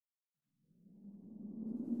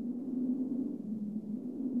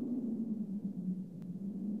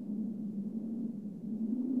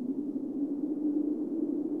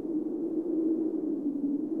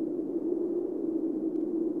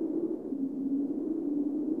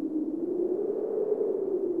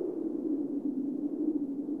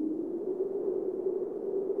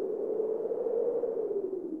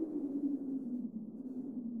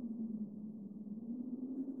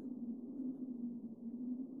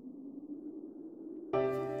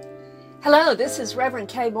Hello, this is Reverend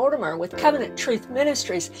Kay Mortimer with Covenant Truth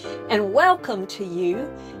Ministries, and welcome to you.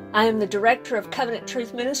 I am the director of Covenant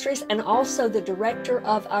Truth Ministries and also the director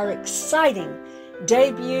of our exciting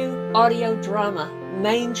debut audio drama,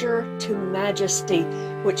 Manger to Majesty,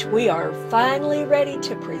 which we are finally ready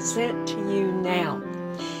to present to you now.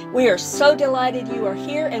 We are so delighted you are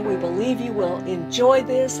here, and we believe you will enjoy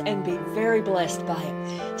this and be very blessed by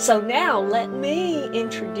it. So now let me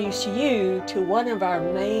introduce you to one of our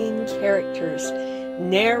main characters,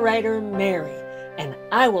 Narrator Mary, and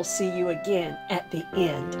I will see you again at the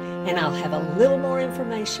end, and I'll have a little more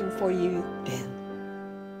information for you then.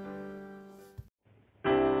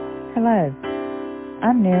 Hello,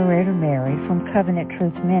 I'm Narrator Mary from Covenant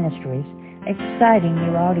Truth Ministries' exciting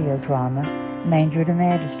new audio drama, Manger to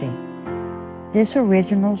Majesty. This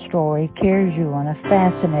original story carries you on a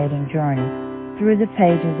fascinating journey through the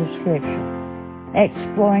pages of Scripture,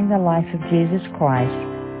 exploring the life of Jesus Christ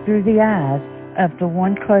through the eyes of the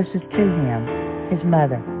one closest to Him, His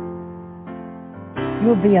mother.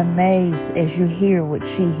 You'll be amazed as you hear what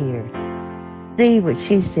she hears, see what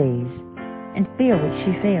she sees, and feel what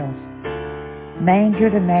she feels.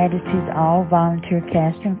 Manger to Majesty's all-volunteer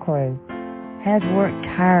cast and crew has worked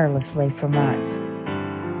tirelessly for months,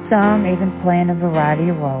 some even playing a variety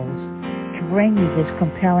of roles, to bring you this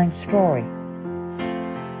compelling story.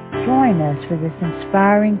 Join us for this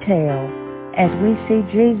inspiring tale as we see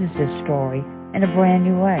Jesus' story in a brand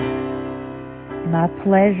new way. My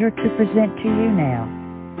pleasure to present to you now,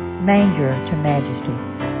 Manger to Majesty.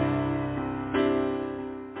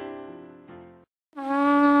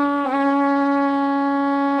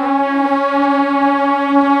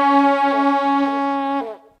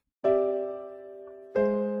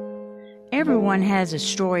 Everyone has a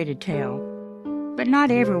story to tell, but not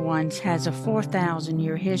everyone's has a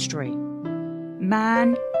 4,000-year history.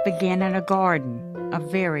 Mine began in a garden a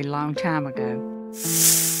very long time ago.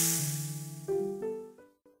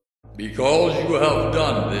 Because you have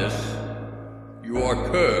done this, you are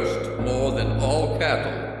cursed more than all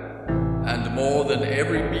cattle, and more than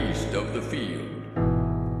every beast of the field.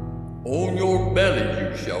 On your belly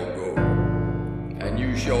you shall go, and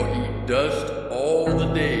you shall eat dust all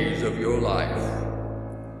the days of your life.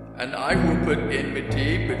 And I will put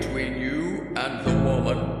enmity between you and the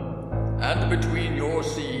woman, and between your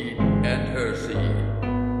seed and her seed.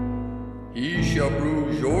 He shall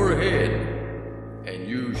bruise your head, and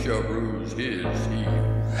you shall bruise his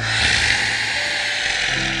heel.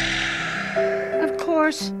 Of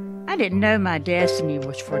course, I didn't know my destiny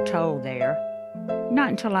was foretold there, not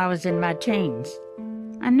until I was in my teens.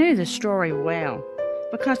 I knew the story well,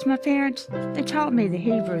 because my parents, they taught me the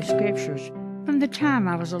Hebrew Scriptures from the time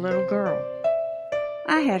I was a little girl.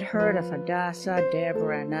 I had heard of Hadassah,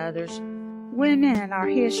 Deborah, and others, women in our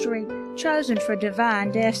history chosen for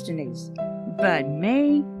divine destinies. But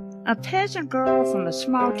me, a peasant girl from a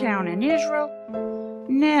small town in Israel,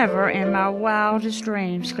 never in my wildest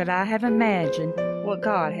dreams could I have imagined what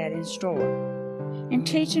God had in store. In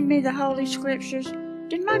teaching me the Holy Scriptures,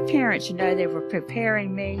 did my parents know they were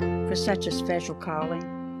preparing me for such a special calling?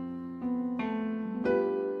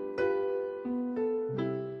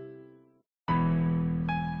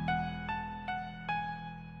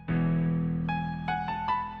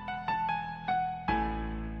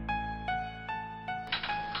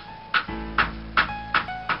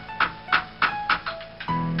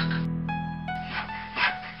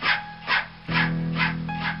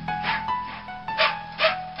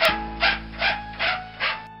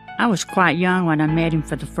 I was quite young when I met him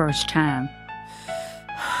for the first time.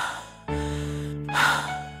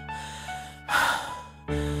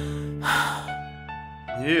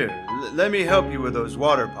 Here, let me help you with those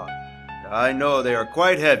water pots. I know they are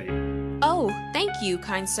quite heavy. Oh, thank you,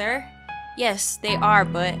 kind sir. Yes, they are,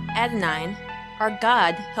 but Adonai, our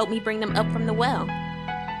God, helped me bring them up from the well.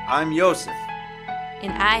 I'm Joseph.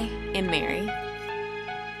 And I am Mary.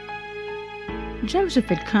 Joseph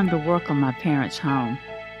had come to work on my parents' home.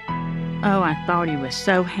 Oh, I thought he was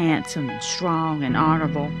so handsome and strong and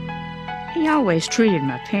honorable. He always treated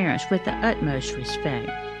my parents with the utmost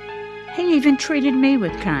respect. He even treated me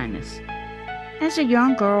with kindness. As a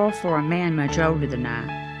young girl, for a man much older than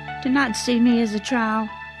I, to not see me as a child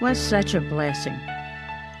was such a blessing.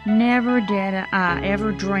 Never did I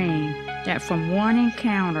ever dream that from one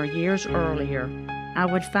encounter years earlier, I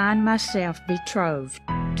would find myself betrothed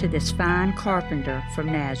to this fine carpenter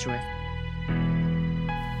from Nazareth.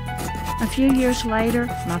 A few years later,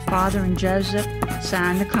 my father and Joseph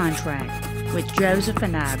signed the contract, which Joseph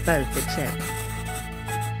and I both accepted.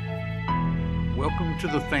 Welcome to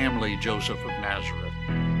the family, Joseph of Nazareth.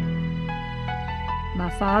 My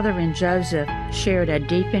father and Joseph shared a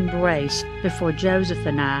deep embrace before Joseph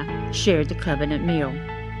and I shared the covenant meal.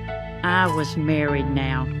 I was married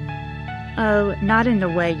now. Oh, not in the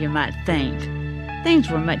way you might think. Things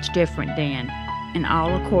were much different then, and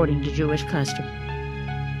all according to Jewish custom.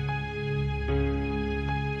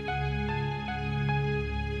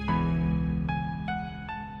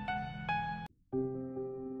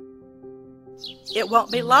 It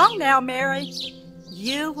won't be long now, Mary.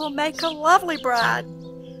 You will make a lovely bride.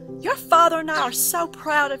 Your father and I are so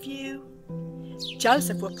proud of you.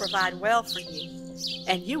 Joseph will provide well for you,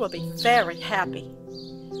 and you will be very happy.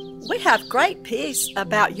 We have great peace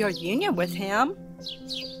about your union with him.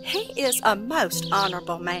 He is a most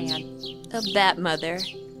honorable man. Of that, Mother,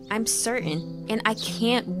 I'm certain, and I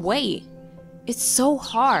can't wait. It's so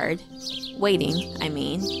hard. Waiting, I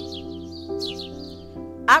mean.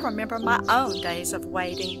 I remember my own days of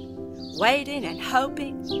waiting and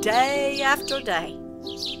hoping day after day,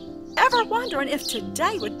 ever wondering if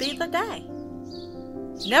today would be the day,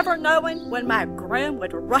 never knowing when my groom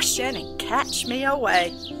would rush in and catch me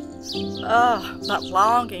away. Oh, but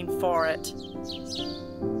longing for it.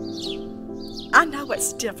 I know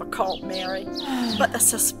it's difficult, Mary, but the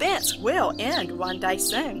suspense will end one day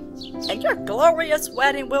soon, and your glorious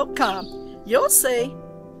wedding will come. You'll see.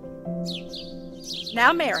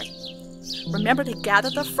 Now, Mary, remember to gather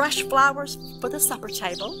the fresh flowers for the supper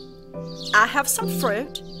table. I have some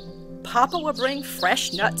fruit. Papa will bring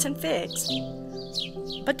fresh nuts and figs.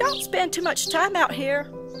 But don't spend too much time out here.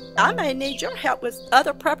 I may need your help with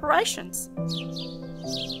other preparations.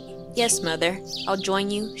 Yes, Mother. I'll join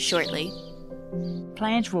you shortly.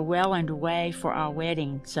 Plans were well underway for our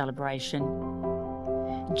wedding celebration.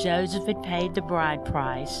 Joseph had paid the bride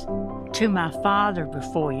price to my father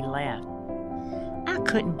before he left. I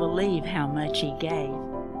couldn't believe how much he gave,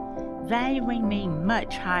 valuing me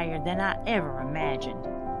much higher than I ever imagined.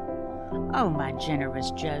 Oh, my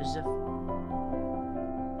generous Joseph.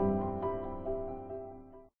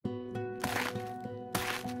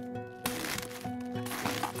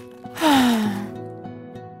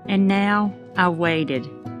 And now I waited,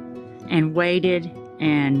 and waited,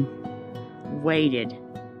 and waited,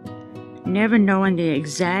 never knowing the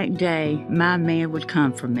exact day my man would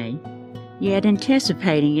come for me, yet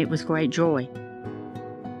anticipating it with great joy.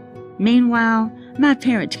 Meanwhile, my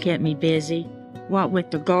parents kept me busy, what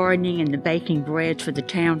with the gardening and the baking breads for the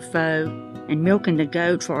town folk and milking the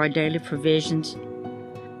goat for our daily provisions.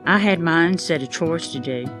 I had my own set of chores to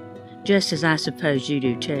do, just as I suppose you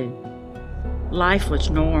do too. Life was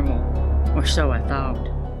normal, or so I thought.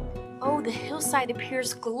 Oh, the hillside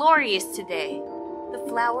appears glorious today. The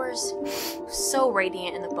flowers, so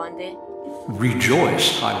radiant and abundant.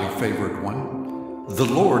 Rejoice, highly favored one. The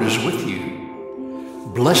Lord is with you.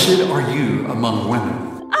 Blessed are you among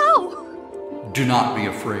women. Oh! Do not be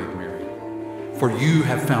afraid, Mary, for you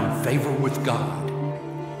have found favor with God.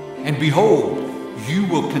 And behold, you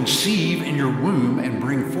will conceive in your womb and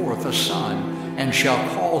bring forth a son, and shall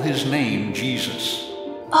call his name Jesus.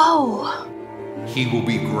 Oh! He will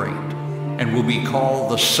be great, and will be called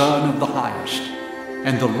the Son of the Highest.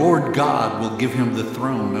 And the Lord God will give him the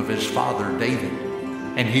throne of his father David,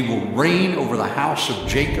 and he will reign over the house of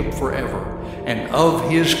Jacob forever, and of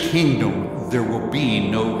his kingdom there will be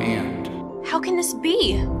no end. How can this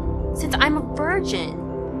be, since I'm a virgin?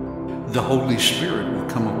 The Holy Spirit will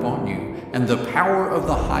come upon you, and the power of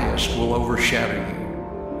the Highest will overshadow you.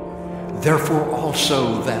 Therefore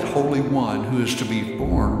also that Holy One who is to be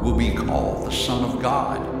born will be called the Son of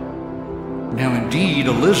God. Now indeed,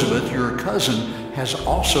 Elizabeth, your cousin, has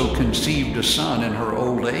also conceived a son in her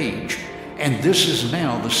old age, and this is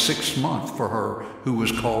now the 6th month for her who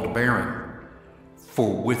was called barren.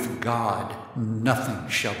 For with God nothing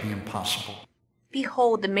shall be impossible.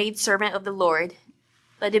 Behold the maidservant of the Lord.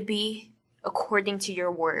 Let it be according to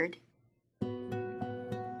your word.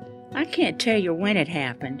 I can't tell you when it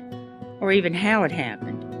happened, or even how it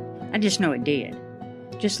happened. I just know it did.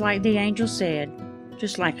 Just like the angel said,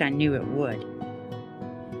 just like I knew it would.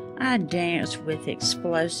 I danced with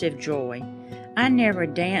explosive joy. I never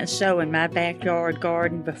danced so in my backyard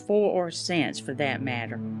garden before or since, for that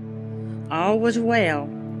matter. All was well,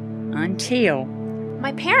 until...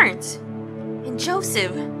 My parents! And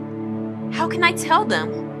Joseph! How can I tell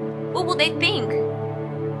them? What will they think?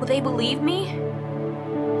 Will they believe me?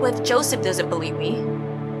 What if Joseph doesn't believe me?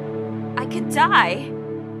 I could die.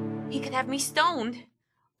 He could have me stoned.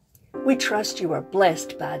 We trust you are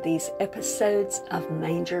blessed by these episodes of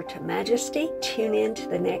Manger to Majesty. Tune in to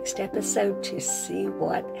the next episode to see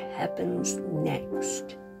what happens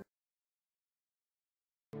next.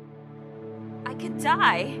 I could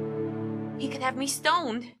die. He could have me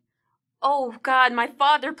stoned. Oh, God, my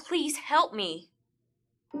Father, please help me.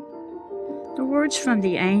 The words from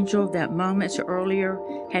the angel that moments earlier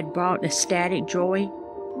had brought ecstatic joy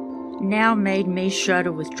now made me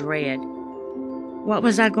shudder with dread. What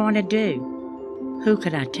was I going to do? Who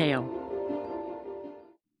could I tell?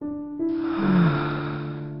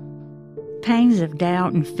 Pains of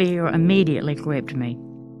doubt and fear immediately gripped me.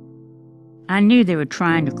 I knew they were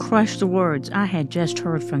trying to crush the words I had just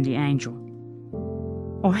heard from the angel.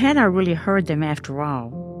 Or had I really heard them after all?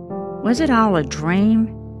 Was it all a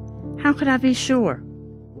dream? How could I be sure?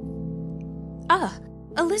 Ah,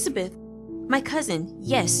 Elizabeth, my cousin.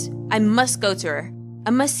 Yes, I must go to her.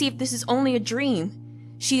 I must see if this is only a dream.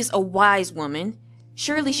 She is a wise woman.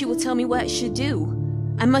 Surely she will tell me what I should do.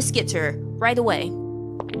 I must get to her right away.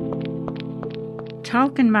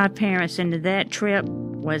 Talking my parents into that trip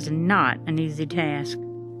was not an easy task.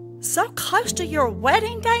 So close to your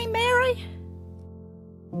wedding day, Mary?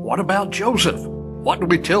 What about Joseph? What do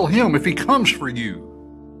we tell him if he comes for you?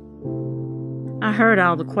 I heard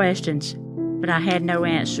all the questions, but I had no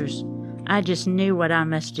answers. I just knew what I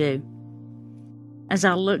must do. As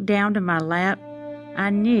I looked down to my lap, I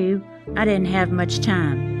knew I didn't have much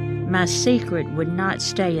time. My secret would not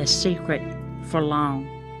stay a secret for long.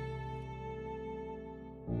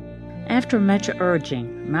 After much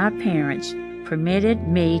urging, my parents permitted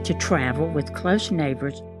me to travel with close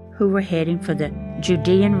neighbors who were heading for the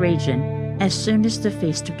Judean region as soon as the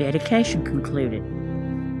Feast of Dedication concluded.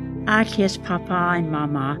 I kissed Papa and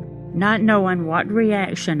Mama, not knowing what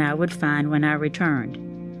reaction I would find when I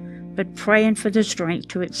returned, but praying for the strength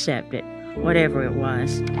to accept it, whatever it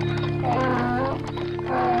was.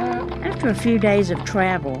 After a few days of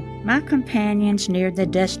travel, my companions neared the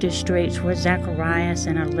dusty streets where Zacharias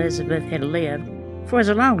and Elizabeth had lived for as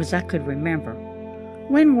long as I could remember.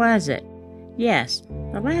 When was it? Yes,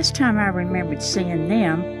 the last time I remembered seeing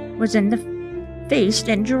them was in the feast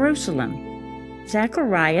in Jerusalem.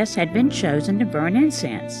 Zacharias had been chosen to burn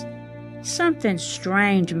incense. Something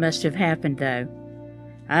strange must have happened, though.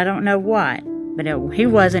 I don't know what, but he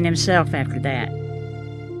wasn't himself after that.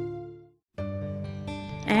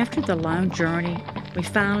 After the long journey, we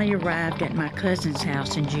finally arrived at my cousin's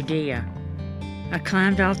house in Judea. I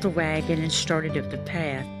climbed off the wagon and started up the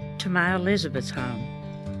path to my Elizabeth's home.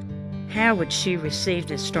 How would she receive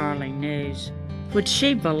this startling news? Would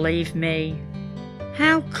she believe me?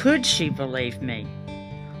 How could she believe me?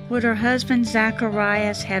 Would her husband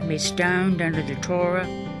Zacharias have me stoned under the Torah?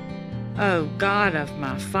 Oh, God of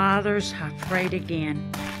my fathers, I prayed again.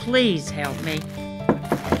 Please help me.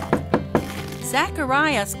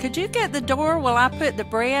 Zacharias, could you get the door while I put the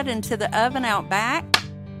bread into the oven out back?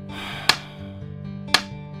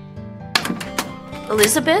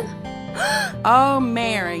 Elizabeth? Oh,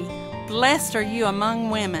 Mary, blessed are you among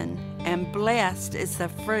women, and blessed is the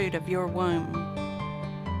fruit of your womb.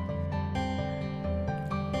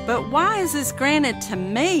 But why is this granted to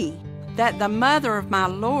me, that the mother of my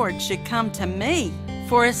Lord should come to me?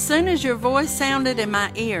 For as soon as your voice sounded in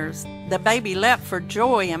my ears, the baby leapt for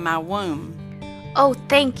joy in my womb. Oh,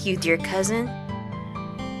 thank you, dear cousin.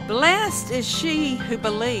 Blessed is she who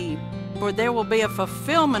believed, for there will be a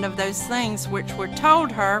fulfillment of those things which were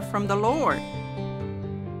told her from the Lord.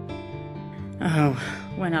 Oh,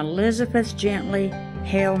 when Elizabeth gently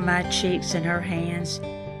held my cheeks in her hands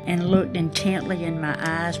and looked intently in my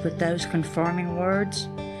eyes with those confirming words,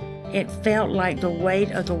 it felt like the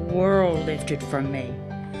weight of the world lifted from me.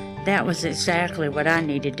 That was exactly what I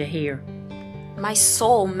needed to hear. My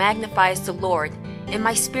soul magnifies the Lord, and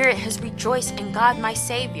my spirit has rejoiced in God my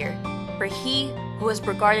Savior. For he who has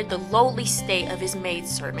regarded the lowly state of his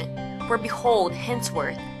maidservant. For behold,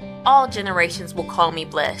 henceforth, all generations will call me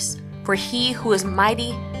blessed. For he who is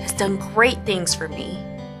mighty has done great things for me,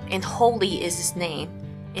 and holy is his name.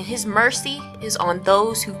 And his mercy is on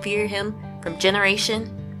those who fear him from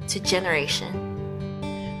generation to generation.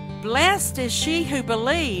 Blessed is she who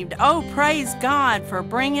believed. Oh, praise God for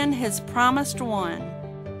bringing his promised one.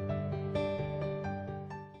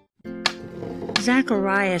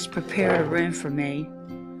 Zacharias prepared a room for me,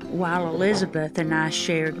 while Elizabeth and I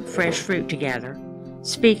shared fresh fruit together,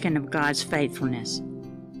 speaking of God's faithfulness.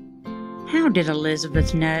 How did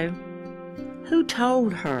Elizabeth know? Who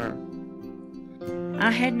told her? I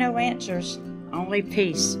had no answers, only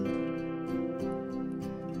peace.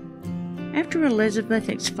 After Elizabeth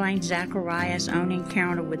explained Zacharias' own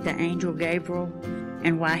encounter with the angel Gabriel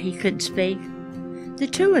and why he couldn't speak, the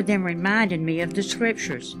two of them reminded me of the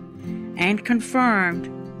scriptures and confirmed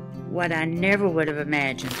what I never would have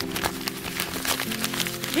imagined.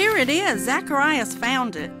 Here it is. Zacharias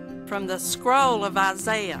found it from the scroll of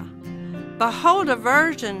Isaiah. Behold, a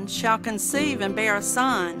virgin shall conceive and bear a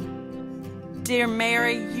son, Dear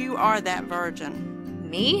Mary, you are that virgin.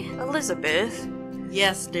 Me? Elizabeth?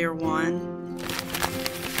 Yes, dear one.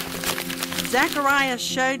 Zacharias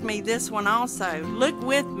showed me this one also. Look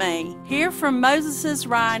with me. Here from Moses'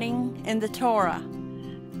 writing in the Torah.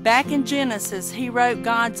 Back in Genesis, he wrote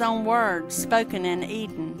God's own words spoken in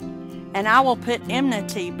Eden. And I will put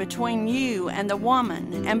enmity between you and the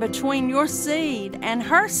woman, and between your seed and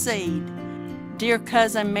her seed. Dear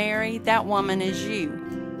cousin Mary, that woman is you.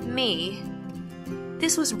 Me?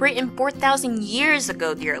 This was written 4,000 years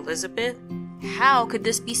ago, dear Elizabeth. How could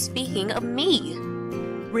this be speaking of me?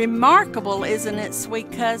 Remarkable, isn't it,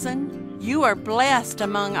 sweet cousin? You are blessed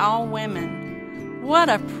among all women. What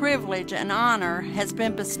a privilege and honor has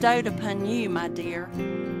been bestowed upon you, my dear.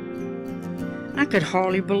 I could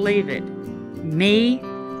hardly believe it. Me,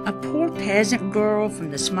 a poor peasant girl from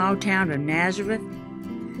the small town of Nazareth?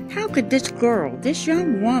 How could this girl, this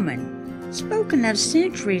young woman, spoken of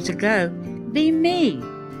centuries ago, be me?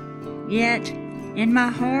 Yet, in my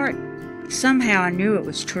heart, somehow I knew it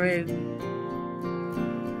was true.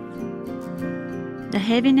 The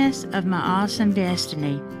heaviness of my awesome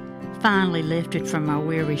destiny finally lifted from my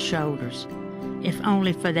weary shoulders, if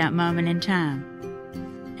only for that moment in time.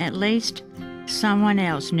 At least, someone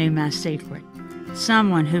else knew my secret,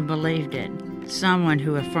 someone who believed it, someone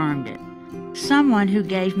who affirmed it, someone who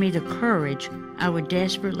gave me the courage I would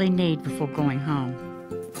desperately need before going home.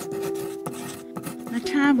 My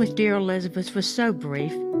time with dear Elizabeth was so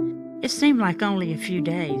brief, it seemed like only a few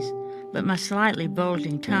days, but my slightly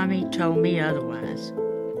bulging tummy told me otherwise.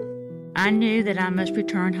 I knew that I must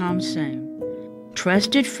return home soon.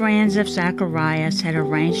 Trusted friends of Zacharias had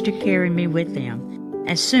arranged to carry me with them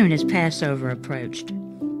as soon as Passover approached.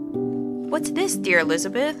 What's this, dear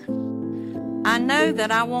Elizabeth? I know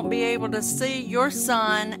that I won't be able to see your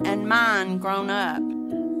son and mine grown up,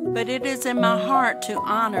 but it is in my heart to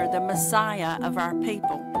honor the Messiah of our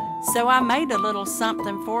people, so I made a little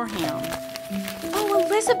something for him. Oh,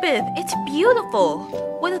 Elizabeth, it's beautiful.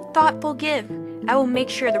 What a thoughtful gift. I will make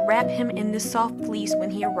sure to wrap him in this soft fleece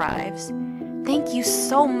when he arrives. Thank you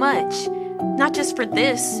so much. Not just for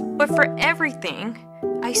this, but for everything.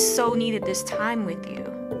 I so needed this time with you.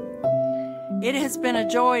 It has been a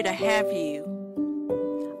joy to have you.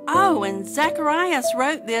 Oh, and Zacharias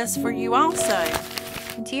wrote this for you also.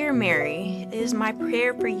 Dear Mary, it is my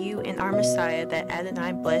prayer for you and our Messiah that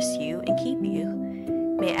Adonai bless you and keep you.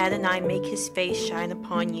 May Adonai make his face shine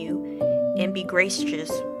upon you and be gracious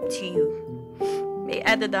to you. May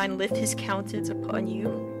Adonai lift his countenance upon you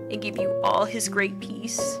and give you all his great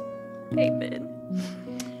peace. Amen.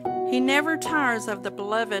 He never tires of the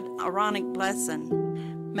beloved Aaronic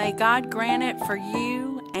blessing. May God grant it for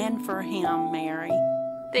you and for him, Mary.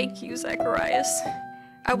 Thank you, Zacharias.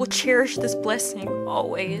 I will cherish this blessing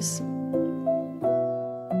always.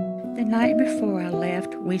 The night before I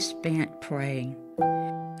left, we spent praying.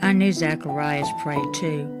 I knew Zacharias prayed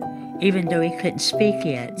too, even though he couldn't speak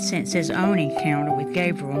yet since his own encounter with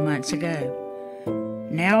Gabriel months ago.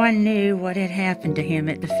 Now I knew what had happened to him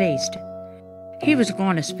at the feast. He was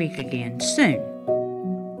going to speak again, soon.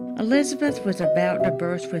 Elizabeth was about to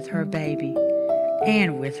burst with her baby,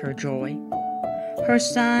 and with her joy. Her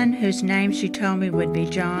son, whose name she told me would be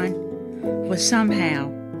John, was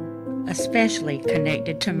somehow especially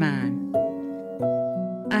connected to mine.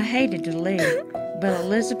 I hated to leave, but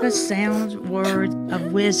Elizabeth's sound words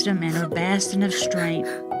of wisdom and her bastion of strength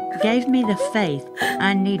gave me the faith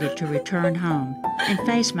I needed to return home and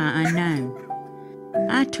face my unknown.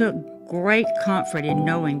 I took great comfort in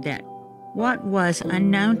knowing that what was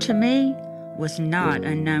unknown to me was not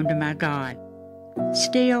unknown to my God.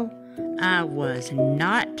 Still, I was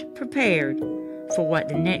not prepared for what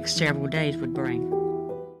the next several days would bring.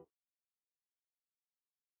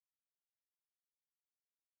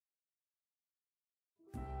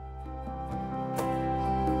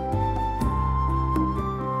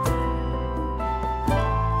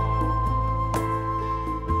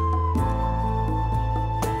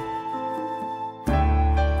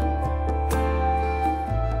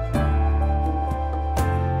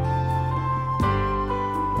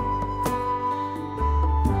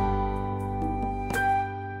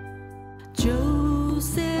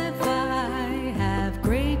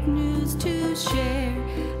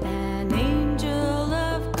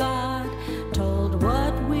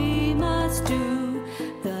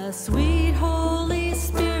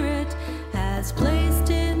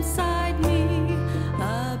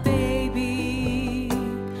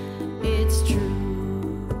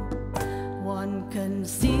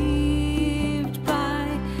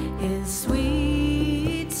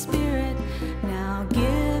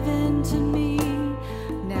 To me,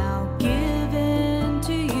 now given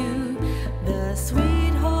to you, the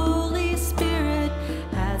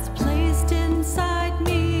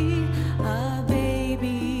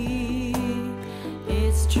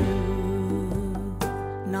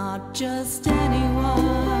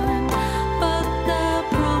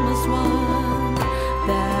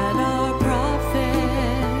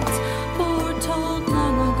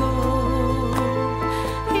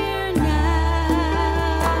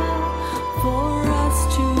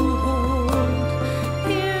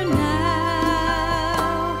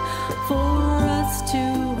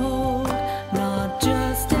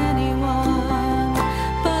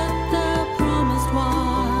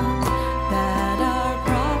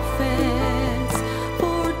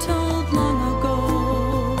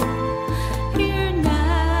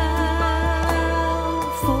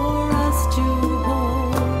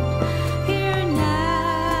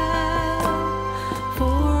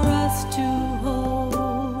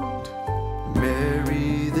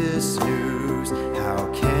How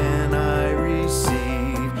can I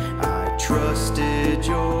receive? I trusted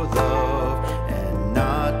your love and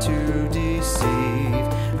not to deceive.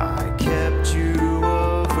 I kept you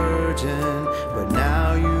a virgin, but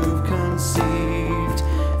now you've conceived.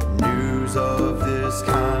 News of this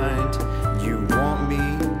kind, you want me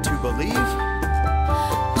to believe?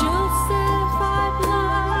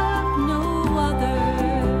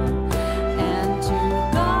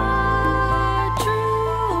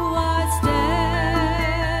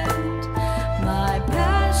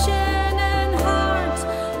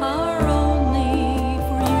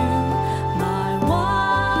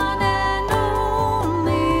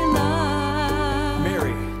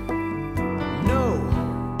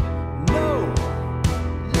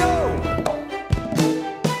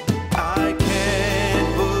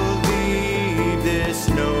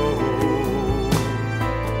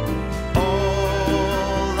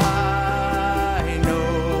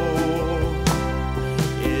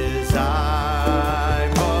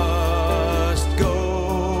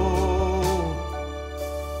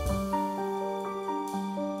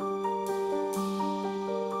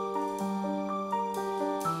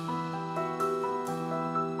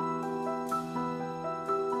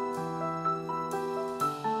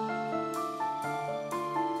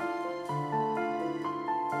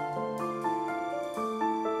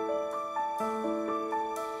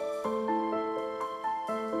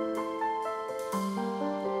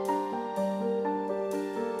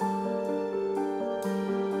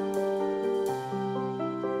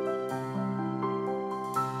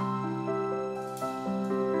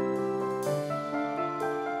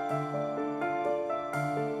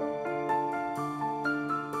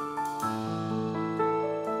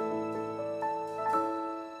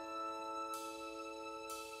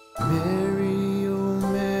 Mary, oh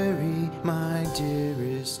Mary, my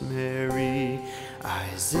dearest Mary,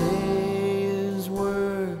 Isaiah's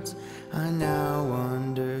words I now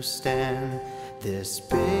understand. This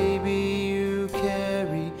baby you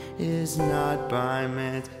carry is not by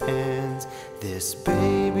man's hands. This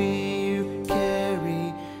baby you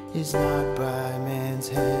carry is not by man's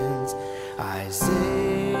hands.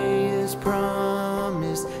 Isaiah's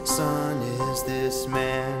promised son is this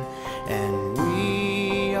man, and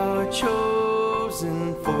we are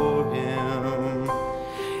chosen for him.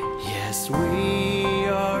 Yes, we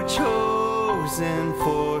are chosen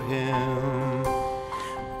for him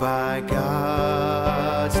by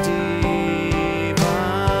God's divine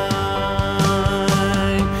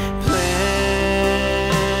plan.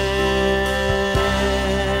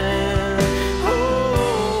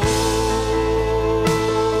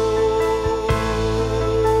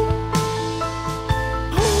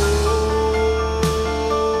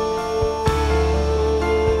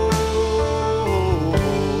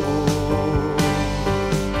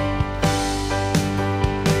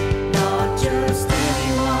 Not just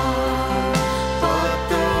anyone, but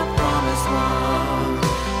the promised one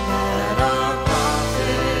that our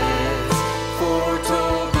prophets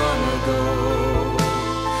foretold long ago.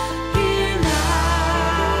 Here now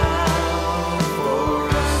for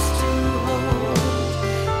us to hold.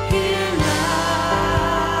 Here now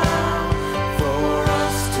for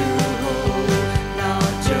us to hold.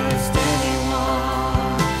 Not just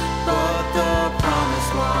anyone, but the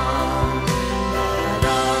promised one that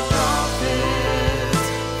our prophets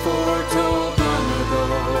foretold long ago.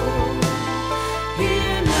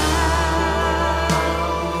 Here now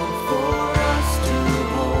for us to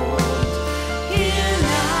hold. Here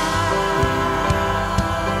now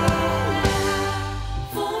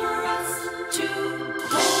for us to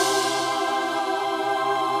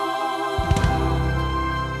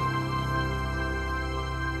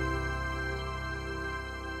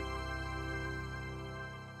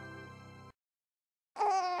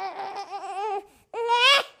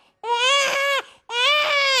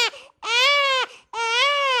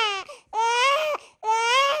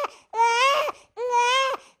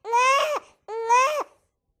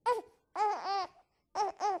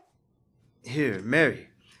Here, Mary,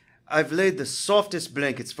 I've laid the softest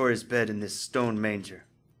blankets for his bed in this stone manger.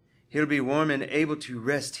 He'll be warm and able to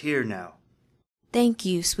rest here now. Thank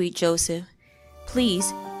you, sweet Joseph.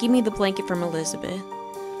 Please, give me the blanket from Elizabeth.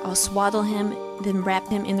 I'll swaddle him, then wrap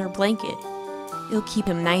him in her blanket. It'll keep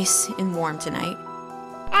him nice and warm tonight.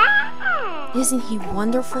 Isn't he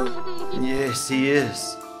wonderful? Yes, he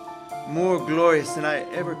is. More glorious than I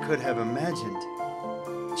ever could have imagined.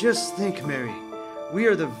 Just think, Mary, we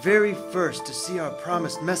are the very first to see our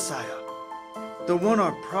promised Messiah, the one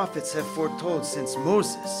our prophets have foretold since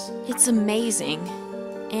Moses. It's amazing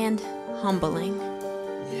and humbling.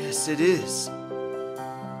 Yes, it is.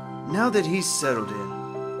 Now that he's settled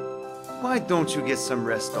in, Why don't you get some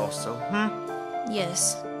rest also,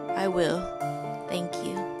 Yes, I will. Thank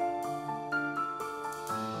you.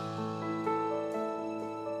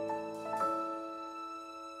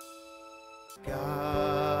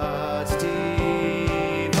 God's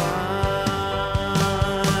divine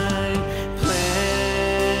plan.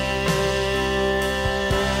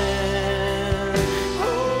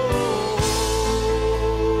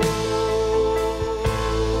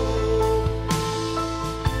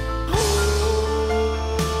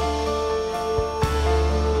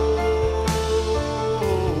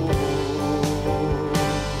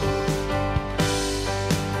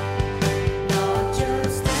 Not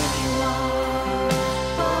just anyone,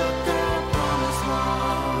 but the promised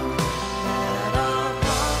one that our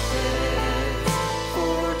prophets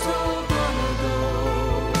foretold long ago.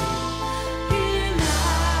 Here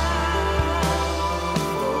now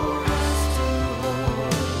for us to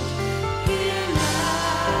hold. Here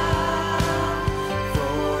now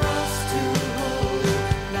for us to hold.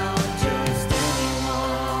 Not just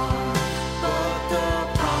anyone, but the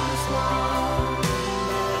promised one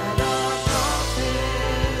that our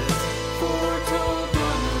prophets foretold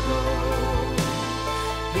long ago.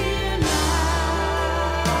 Here now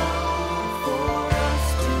for us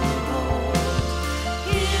to hold.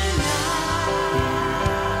 Here now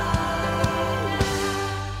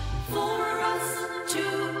for us to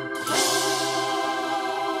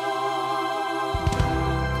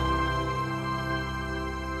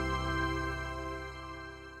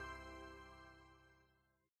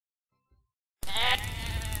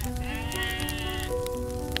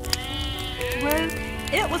Ruth,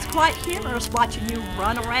 it was quite humorous watching you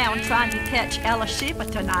run around trying to catch Ella Sheba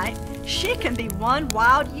tonight. She can be one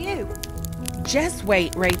wild ewe. Just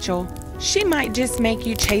wait, Rachel. She might just make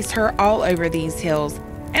you chase her all over these hills,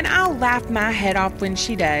 and I'll laugh my head off when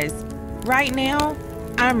she does. Right now,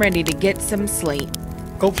 I'm ready to get some sleep.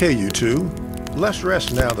 Okay, you two. Let's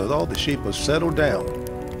rest now that all the sheep have settled down.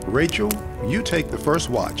 Rachel, you take the first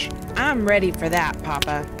watch. I'm ready for that,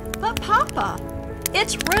 Papa. But Papa,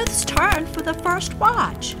 it's Ruth's turn for the first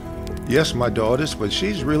watch. Yes, my daughters, but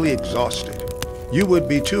she's really exhausted. You would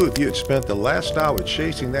be too if you had spent the last hour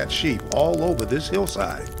chasing that sheep all over this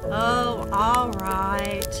hillside. Oh, all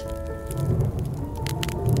right.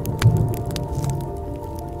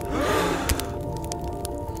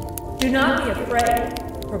 Do not be afraid,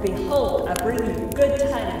 for behold, I bring you good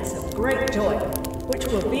tidings of great joy, which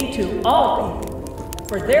will be to all people.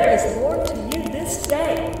 For there is born to you this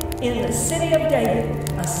day in the city of David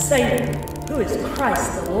a Savior, who is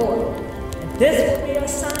Christ the Lord. And this will be a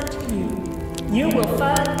sign to you. You will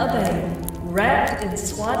find a babe wrapped in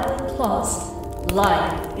swaddling cloths,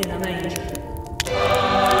 lying in a manger.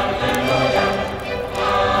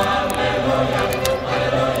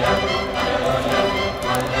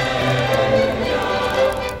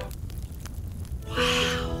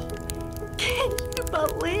 Can you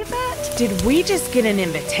believe it? Did we just get an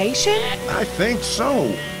invitation? I think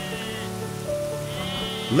so.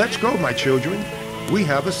 Let's go, my children. We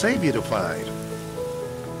have a Savior to find.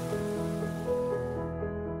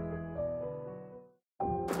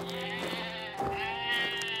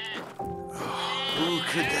 Who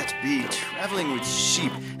could that be traveling with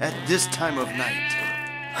sheep at this time of night?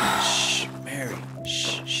 Shh, Mary,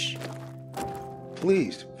 shh, shh.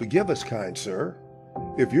 Please forgive us, kind sir.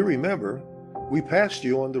 If you remember, we passed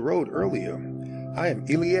you on the road earlier. I am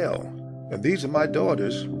Eliel, and these are my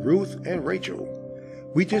daughters, Ruth and Rachel.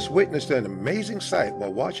 We just witnessed an amazing sight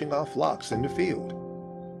while watching our flocks in the field.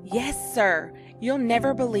 Yes, sir. You'll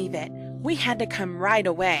never believe it. We had to come right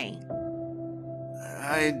away.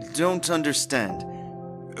 I don't understand.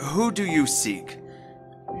 Who do you seek?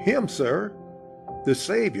 Him, sir. The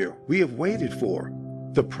Savior we have waited for.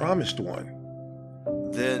 The promised one.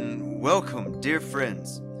 Then welcome, dear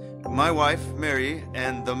friends. My wife, Mary,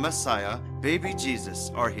 and the Messiah, baby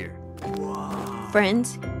Jesus, are here.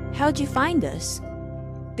 Friends, how'd you find us?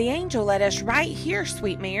 The angel led us right here,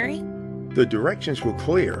 sweet Mary. The directions were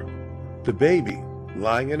clear. The baby,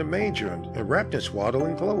 lying in a manger and wrapped in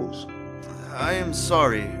swaddling clothes. I am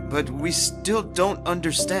sorry, but we still don't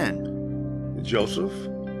understand. Joseph,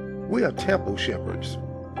 we are temple shepherds.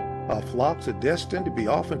 Our flocks are destined to be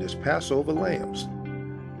offered as Passover lambs.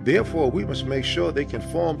 Therefore, we must make sure they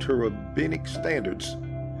conform to rabbinic standards.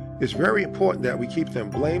 It's very important that we keep them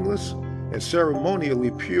blameless and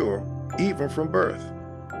ceremonially pure, even from birth.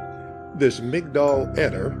 This Migdal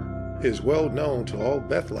Eder is well known to all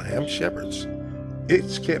Bethlehem shepherds.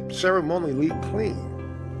 It's kept ceremonially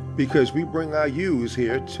clean because we bring our ewes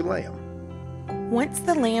here to lamb. Once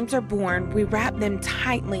the lambs are born, we wrap them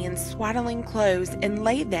tightly in swaddling clothes and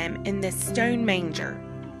lay them in this stone manger.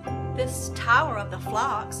 this Tower of the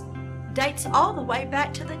Flocks dates all the way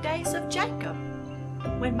back to the days of Jacob,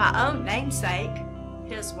 when my own namesake,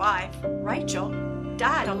 his wife, Rachel,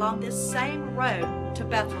 died along this same road to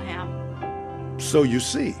Bethlehem. So you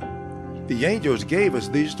see, the angels gave us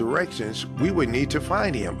these directions we would need to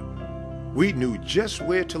find him. We knew just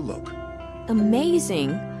where to look.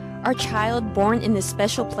 Amazing. Our child born in this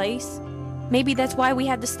special place? Maybe that's why we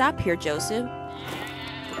had to stop here, Joseph.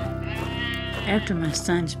 After my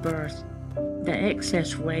son's birth, the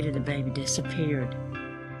excess weight of the baby disappeared.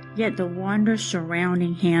 Yet the wonders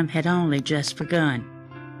surrounding him had only just begun.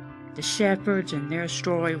 The shepherds and their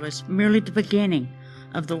story was merely the beginning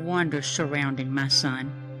of the wonders surrounding my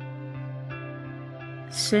son.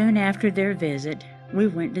 Soon after their visit, we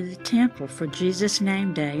went to the temple for Jesus'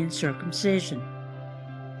 name day and circumcision.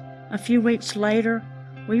 A few weeks later,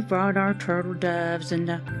 we brought our turtle doves and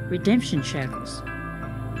the redemption shekels.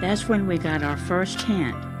 That's when we got our first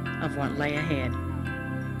hint of what lay ahead.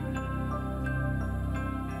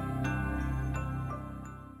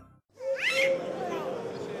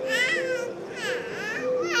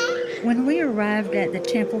 When we arrived at the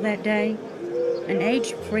temple that day, an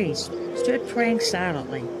aged priest stood praying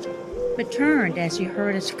silently, but turned as he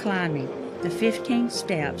heard us climbing the 15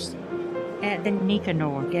 steps at the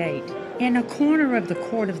Nicanor gate. In a corner of the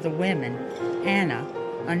court of the women, Anna,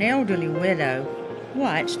 an elderly widow,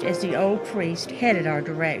 watched as the old priest headed our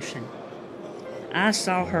direction. I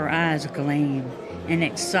saw her eyes gleam, and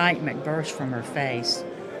excitement burst from her face,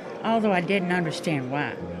 although I didn't understand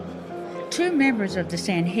why. 2 members of the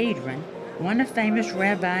Sanhedrin, one a famous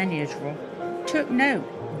rabbi in Israel, took note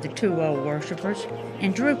of the 2 old worshippers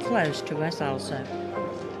and drew close to us also.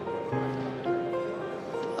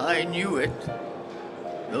 I knew it.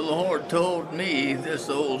 The Lord told me this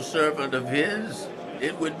old servant of his,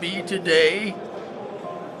 it would be today.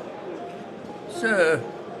 Sir,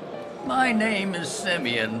 my name is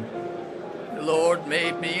Simeon. The Lord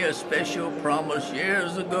made me a special promise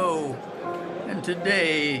years ago, and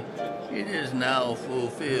today it is now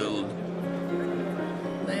fulfilled.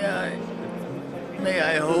 May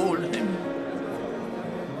I hold him?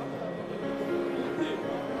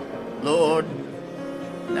 Lord,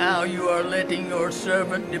 now you are letting your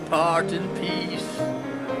servant depart in peace,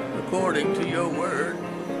 according to your word.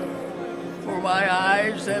 For my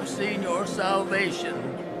eyes have seen your salvation,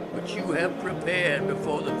 which you have prepared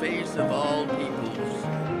before the face of all peoples,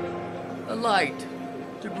 a light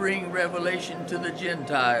to bring revelation to the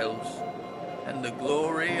Gentiles, and the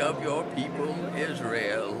glory of your people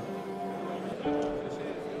Israel.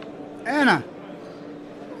 Anna,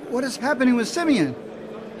 what is happening with Simeon?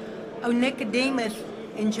 Oh, Nicodemus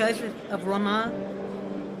and Joseph of Ramah,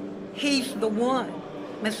 he's the one.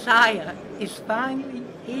 Messiah is finally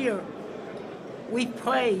here. We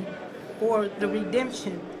prayed for the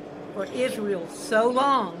redemption for Israel so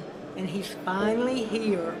long, and he's finally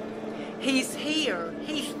here. He's here.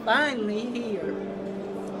 He's finally here.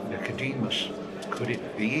 Nicodemus, could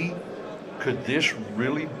it be? Could this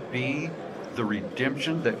really be the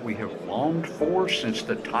redemption that we have longed for since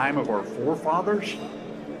the time of our forefathers?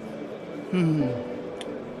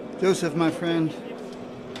 Joseph, my friend,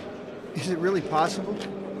 is it really possible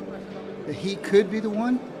that he could be the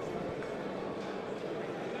one?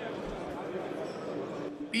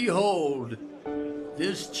 Behold,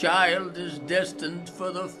 this child is destined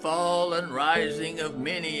for the fall and rising of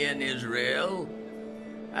many in Israel,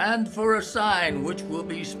 and for a sign which will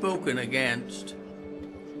be spoken against.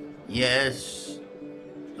 Yes,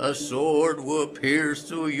 a sword will pierce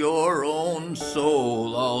through your own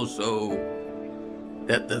soul also,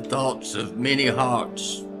 that the thoughts of many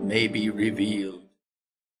hearts may be revealed.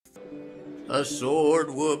 A sword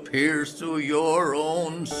will pierce through your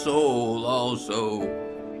own soul also,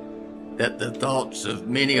 that the thoughts of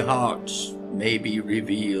many hearts may be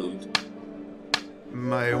revealed.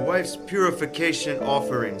 My wife's purification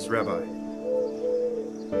offerings, Rabbi.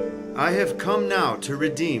 I have come now to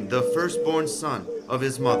redeem the firstborn son of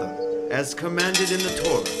his mother, as commanded in the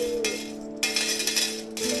Torah.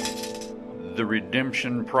 The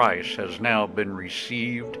redemption price has now been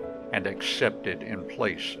received and accepted in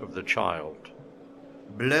place of the child.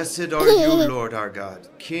 Blessed are you, Lord our God,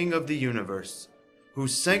 King of the universe, who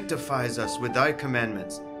sanctifies us with thy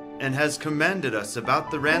commandments, and has commanded us about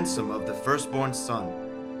the ransom of the firstborn son.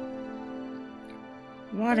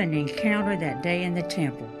 What an encounter that day in the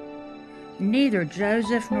temple. Neither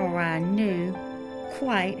Joseph nor I knew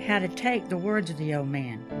quite how to take the words of the old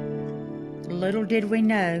man. Little did we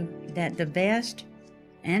know that the best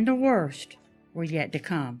and the worst were yet to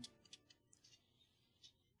come.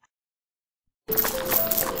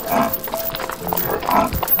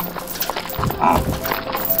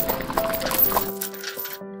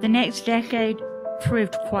 The next decade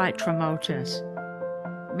proved quite tumultuous.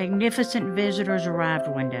 Magnificent visitors arrived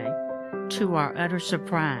one day, to our utter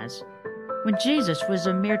surprise, when Jesus was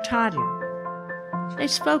a mere toddler. They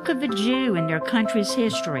spoke of a Jew in their country's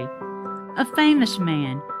history, a famous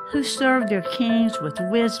man who served their kings with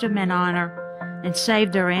wisdom and honor and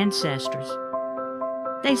saved their ancestors.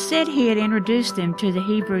 They said he had introduced them to the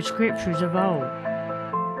Hebrew scriptures of old.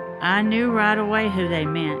 I knew right away who they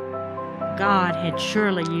meant. God had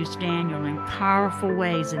surely used Daniel in powerful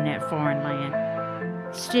ways in that foreign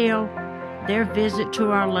land. Still, their visit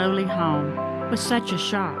to our lowly home was such a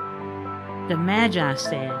shock. The Magi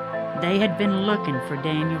said they had been looking for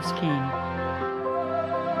Daniel's king.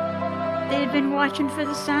 They had been watching for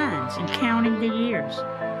the signs and counting the years.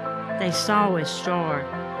 They saw his star.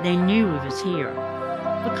 They knew he was here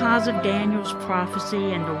because of Daniel's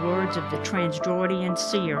prophecy and the words of the Transjordian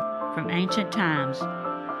seer from ancient times,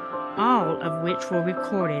 all of which were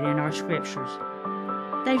recorded in our scriptures.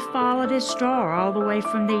 They followed his star all the way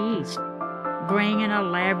from the east, bringing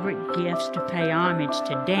elaborate gifts to pay homage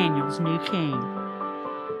to Daniel's new king.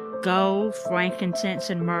 Gold,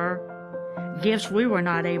 frankincense, and myrrh, gifts we were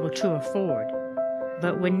not able to afford,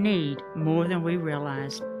 but would need more than we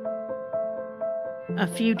realized. A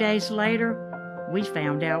few days later, we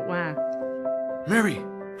found out why. Mary,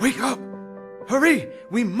 wake up! Hurry!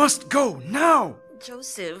 We must go now!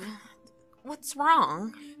 Joseph, what's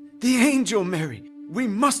wrong? The angel, Mary! We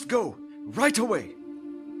must go right away!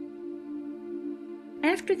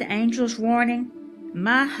 After the angel's warning,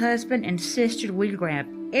 my husband insisted we grab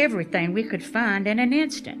everything we could find in an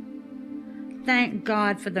instant. Thank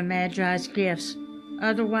God for the Magi's gifts.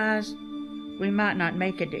 Otherwise, we might not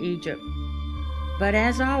make it to Egypt. But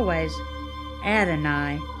as always,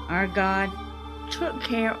 Adonai, our God, took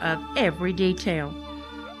care of every detail.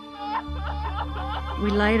 We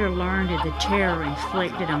later learned of the terror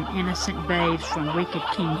inflicted on innocent babes from wicked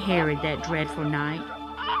King Herod that dreadful night.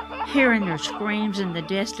 Hearing their screams in the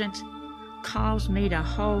distance caused me to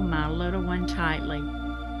hold my little one tightly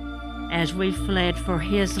as we fled for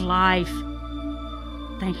his life,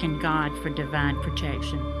 thanking God for divine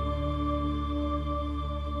protection.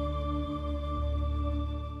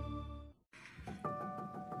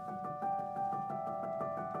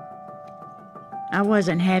 I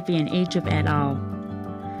wasn't happy in Egypt at all.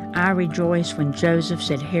 I rejoiced when Joseph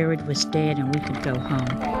said Herod was dead and we could go home.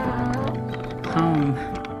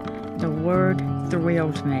 Home. The word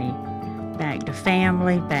thrilled me. Back to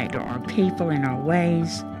family, back to our people and our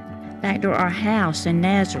ways, back to our house in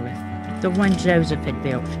Nazareth, the one Joseph had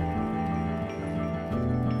built.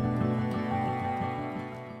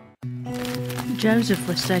 Joseph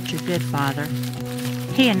was such a good father.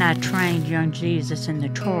 He and I trained young Jesus in the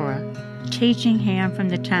Torah, teaching him from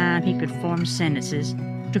the time he could form sentences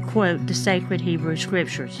to quote the sacred Hebrew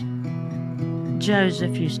scriptures.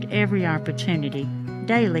 Joseph used every opportunity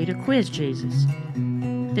daily to quiz Jesus.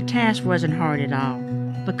 The task wasn't hard at all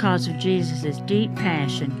because of Jesus' deep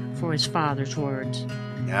passion for his Father's words.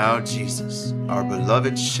 Now Jesus, our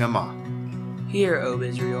beloved Shema. Hear, O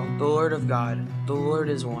Israel, the Lord of God, the Lord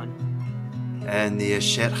is one. And the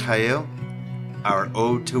Eshet Chayil, our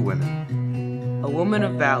ode to women. A woman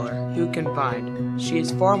of valor, who can find? She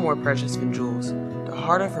is far more precious than jewels. The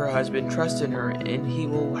heart of her husband trusts in her, and he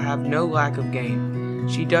will have no lack of gain.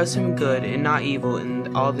 She does him good and not evil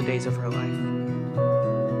in all the days of her life.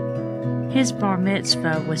 His bar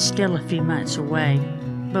mitzvah was still a few months away,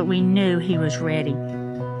 but we knew he was ready.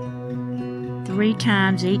 3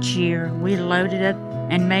 times each year, we loaded up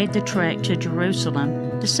and made the trek to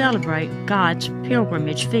Jerusalem to celebrate God's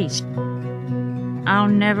pilgrimage feast. I'll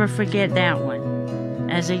never forget that one.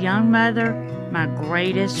 As a young mother, my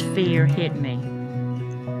greatest fear hit me,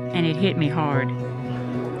 and it hit me hard.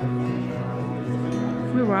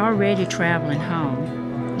 We were already traveling home.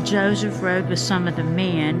 Joseph rode with some of the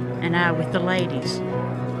men, and I with the ladies.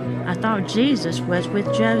 I thought Jesus was with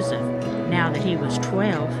Joseph, now that he was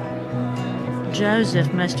 12.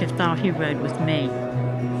 Joseph must have thought he rode with me.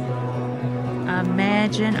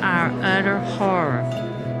 Imagine our utter horror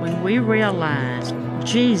when we realized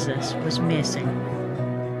Jesus was missing.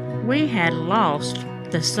 We had lost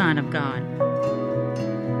the Son of God.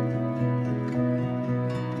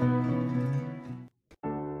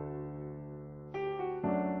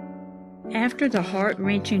 After the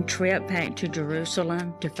heart-wrenching trip back to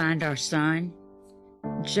Jerusalem to find our son,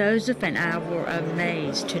 Joseph and I were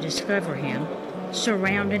amazed to discover him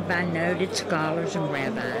surrounded by noted scholars and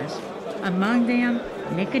rabbis, among them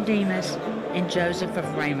Nicodemus and Joseph of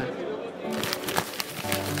Ramah.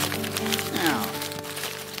 Now,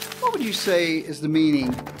 what would you say is the meaning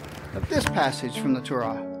of this passage from the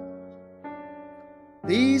Torah?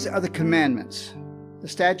 These are the commandments, the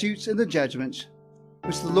statutes and the judgments,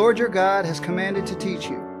 which the Lord your God has commanded to teach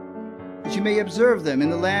you, that you may observe them in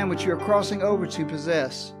the land which you are crossing over to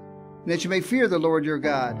possess, and that you may fear the Lord your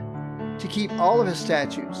God, to keep all of his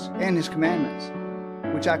statutes and his commandments,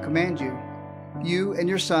 which I command you, you and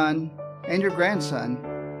your son and your grandson,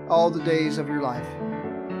 all the days of your life,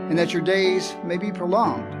 and that your days may be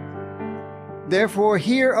prolonged. Therefore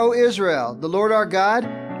hear, O Israel, the Lord our God,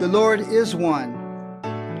 the Lord is one.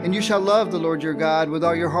 And you shall love the Lord your God with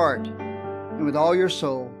all your heart, and with all your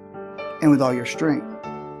soul, and with all your strength.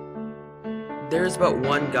 There is but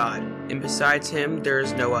one God, and besides him there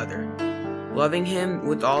is no other. Loving him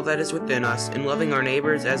with all that is within us, and loving our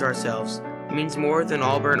neighbors as ourselves, means more than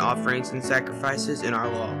all burnt offerings and sacrifices in our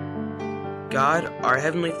law. God, our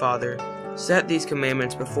Heavenly Father, set these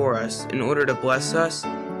commandments before us in order to bless us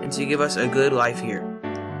and to give us a good life here.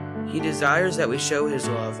 He desires that we show his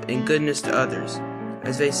love and goodness to others,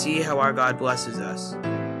 as they see how our God blesses us.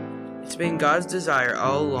 It's been God's desire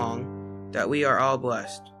all along that we are all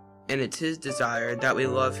blessed, and it's his desire that we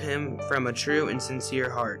love him from a true and sincere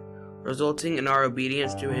heart, resulting in our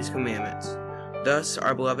obedience to his commandments. Thus,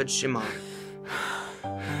 our beloved Shema.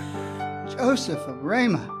 Joseph of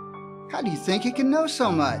Ramah, how do you think he can know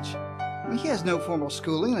so much? I mean, he has no formal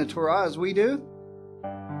schooling in the Torah as we do.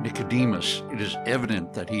 Nicodemus, it is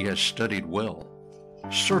evident that he has studied well.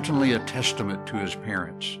 Certainly a testament to his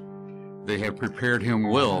parents. They have prepared him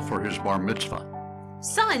well for his bar mitzvah.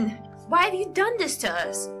 Son, why have you done this to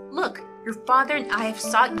us? Look, your father and I have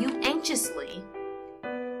sought you anxiously.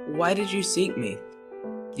 Why did you seek me?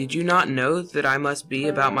 Did you not know that I must be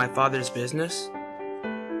about my father's business?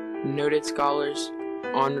 Noted scholars,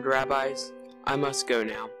 honored rabbis, I must go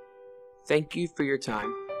now. Thank you for your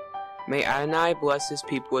time. May Adonai bless his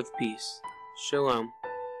people with peace. Shalom.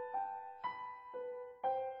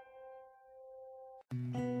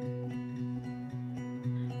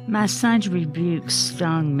 My son's rebuke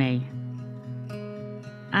stung me.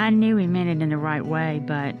 I knew he meant it in the right way,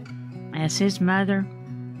 but as his mother,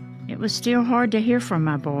 it was still hard to hear from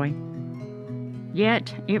my boy.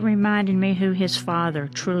 Yet it reminded me who his father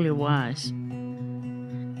truly was.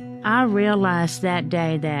 I realized that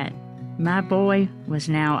day that my boy was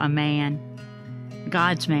now a man,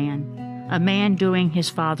 God's man, a man doing his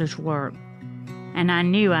father's work, and I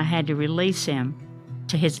knew I had to release him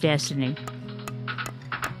to his destiny.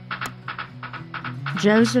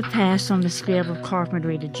 Joseph passed on the skill of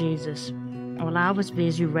carpentry to Jesus while I was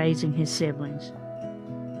busy raising his siblings.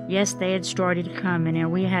 Yes, they had started coming,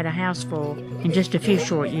 and we had a house full in just a few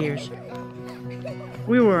short years.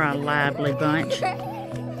 We were a lively bunch.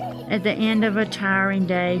 At the end of a tiring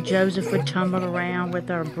day, Joseph would tumble around with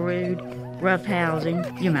our brood,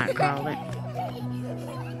 roughhousing, you might call it.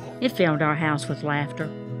 It filled our house with laughter.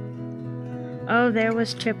 Oh, there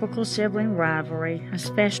was typical sibling rivalry,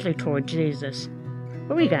 especially toward Jesus.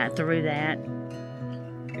 But we got through that.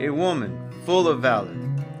 A woman full of valor,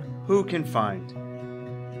 who can find?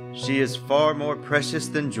 She is far more precious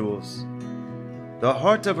than jewels. The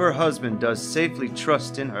heart of her husband does safely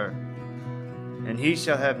trust in her, and he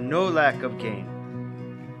shall have no lack of gain.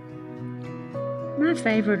 My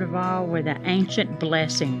favorite of all were the ancient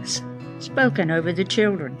blessings spoken over the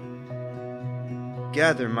children.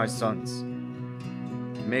 Gather, my sons.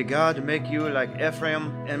 May God make you like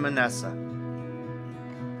Ephraim and Manasseh.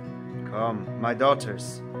 Come, my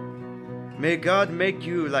daughters. May God make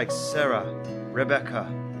you like Sarah,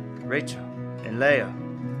 Rebekah, Rachel, and Leah,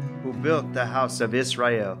 who built the house of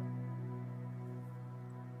Israel.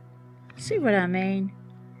 See what I mean?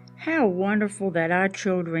 How wonderful that our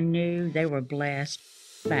children knew they were blessed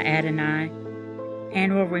by Adonai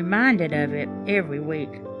and were reminded of it every week.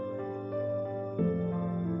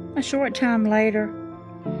 A short time later,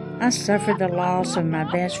 I suffered the loss of my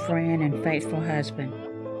best friend and faithful husband.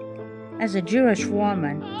 As a Jewish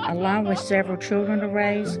woman, along with several children to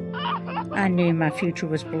raise, I knew my future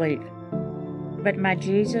was bleak. But my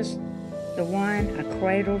Jesus, the one I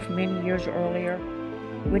cradled many years earlier,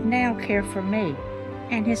 would now care for me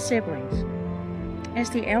and his siblings.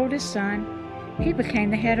 As the eldest son, he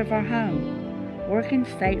became the head of our home, working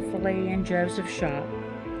faithfully in Joseph's shop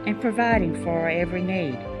and providing for our every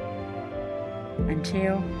need.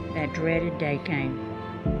 Until that dreaded day came.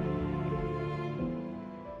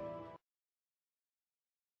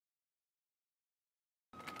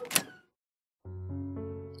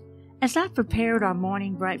 As I prepared our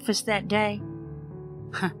morning breakfast that day,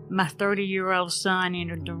 my 30-year-old son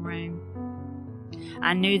entered the room.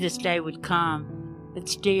 I knew this day would come, but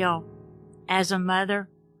still, as a mother,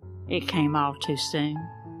 it came all too soon.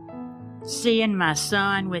 Seeing my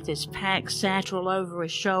son with his packed satchel over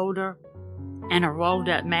his shoulder and a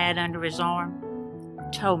rolled-up mat under his arm,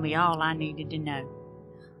 told me all I needed to know.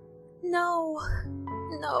 No,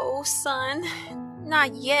 son.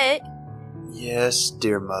 Not yet. Yes,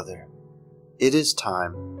 dear mother. It is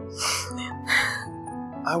time.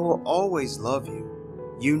 I will always love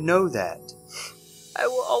you. You know that. I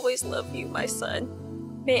will always love you, my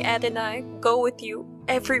son. May Adonai go with you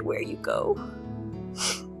everywhere you go.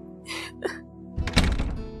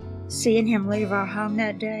 Seeing him leave our home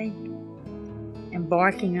that day,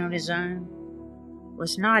 embarking on his own,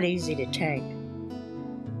 was not easy to take.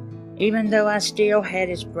 Even though I still had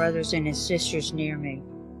his brothers and his sisters near me,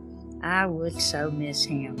 I would so miss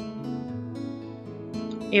him.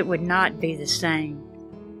 It would not be the same,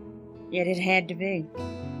 yet it had to be.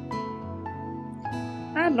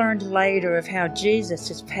 I learned later of how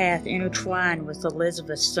Jesus' path intertwined with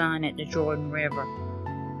Elizabeth's son at the Jordan River.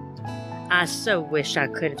 I so wish I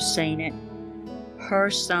could have seen it. Her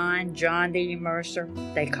son, John the Immerser,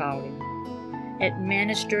 they called him,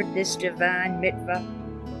 administered this divine mitzvah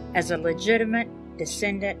as a legitimate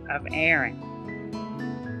descendant of Aaron.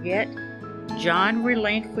 Yet, John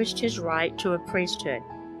relinquished his right to a priesthood,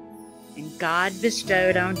 and God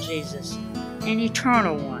bestowed on Jesus an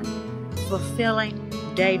eternal one, fulfilling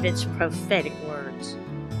David's prophetic words.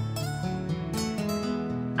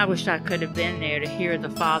 I wish I could have been there to hear the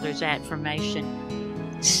Father's affirmation,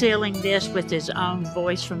 sealing this with his own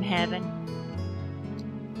voice from heaven.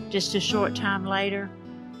 Just a short time later,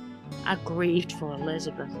 I grieved for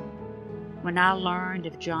Elizabeth when I learned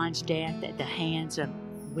of John's death at the hands of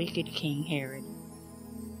wicked King Herod.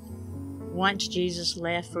 Once Jesus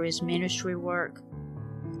left for his ministry work,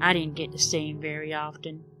 I didn't get to see him very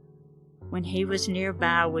often. When he was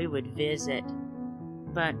nearby, we would visit.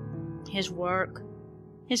 But his work,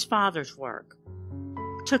 his Father's work,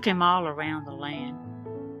 took him all around the land.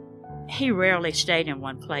 He rarely stayed in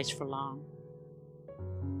one place for long.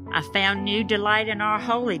 I found new delight in our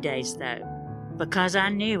holy days, though, because I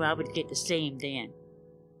knew I would get to see him then.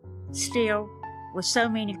 Still, with so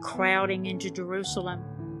many crowding into Jerusalem,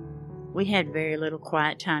 we had very little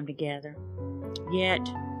quiet time together. Yet,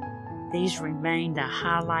 these remain the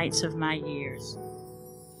highlights of my years.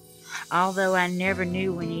 Although I never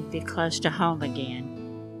knew when he'd be close to home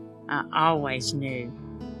again, I always knew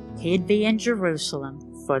he'd be in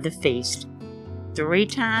Jerusalem for the feast, 3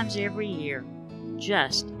 times every year,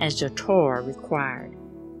 just as the Torah required.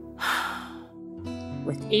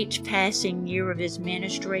 With each passing year of his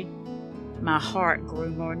ministry, my heart grew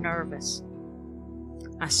more nervous.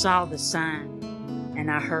 I saw the sign,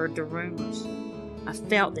 and I heard the rumors. I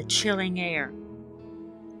felt the chilling air.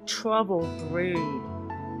 Trouble brewed,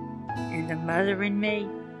 and the mother in me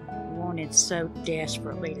wanted so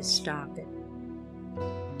desperately to stop it,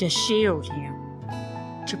 to shield him,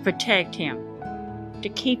 to protect him, to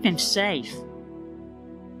keep him safe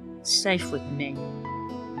with me.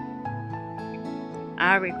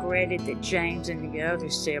 I regretted that James and the other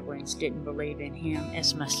siblings didn't believe in him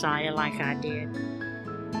as Messiah like I did.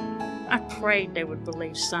 I prayed they would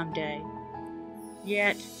believe someday.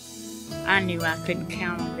 Yet, I knew I couldn't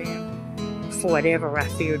count on them for whatever I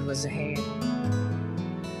feared was ahead.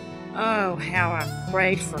 Oh, how I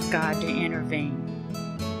prayed for God to intervene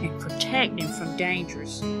and protect him from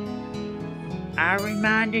dangers. I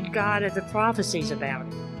reminded God of the prophecies about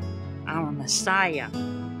him, our Messiah.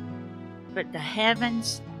 But the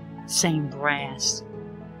heavens seemed brass.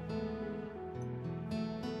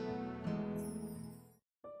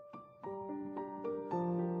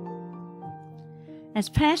 As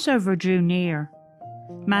Passover drew near,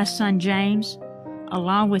 my son James,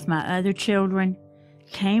 along with my other children,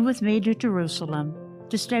 came with me to Jerusalem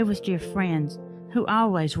to stay with dear friends who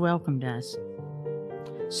always welcomed us.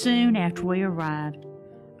 Soon after we arrived,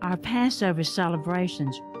 our Passover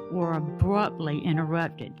celebrations were abruptly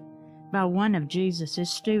interrupted by one of Jesus'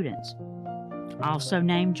 students, also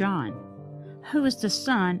named John, who was the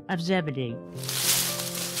son of Zebedee.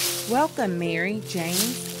 Welcome, Mary,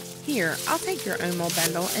 James. Here, I'll take your oatmeal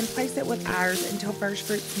bundle and place it with ours until first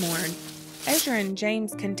fruit's morn. Ezra and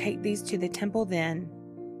James can take these to the temple then.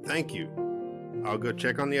 Thank you. I'll go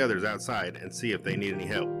check on the others outside and see if they need any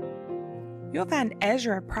help. You'll find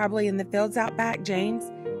Ezra probably in the fields out back,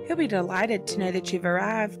 James. He'll be delighted to know that you've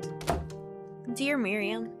arrived. Dear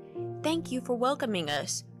Miriam, thank you for welcoming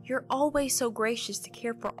us. You're always so gracious to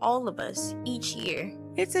care for all of us each year.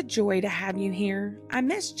 It's a joy to have you here. I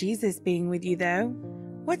miss Jesus being with you, though.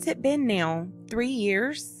 What's it been now? 3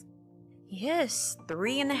 years? Yes,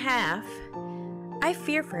 3.5. I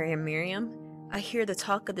fear for him, Miriam. I hear the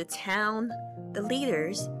talk of the town, the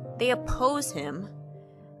leaders. They oppose him.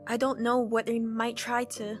 I don't know what they might try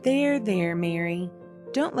to... There, Mary.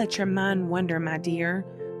 Don't let your mind wander, my dear.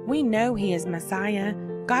 We know he is Messiah.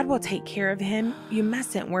 God will take care of him. You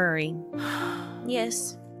mustn't worry.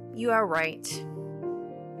 Yes, you are right.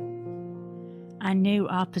 I knew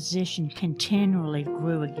opposition continually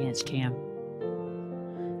grew against him.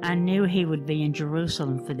 I knew he would be in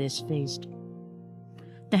Jerusalem for this feast.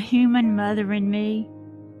 The human mother in me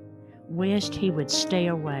wished he would stay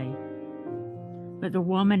away, but the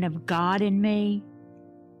woman of God in me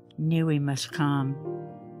knew he must come.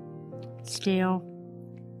 Still,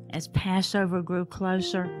 as Passover grew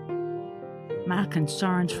closer, my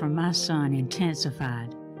concerns for my son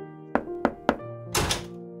intensified.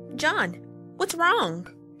 John, what's wrong?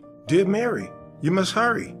 Dear Mary, you must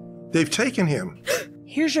hurry. They've taken him.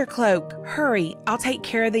 Here's your cloak. Hurry, I'll take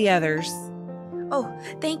care of the others. Oh,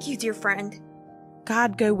 thank you, dear friend.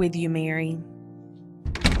 God go with you, Mary.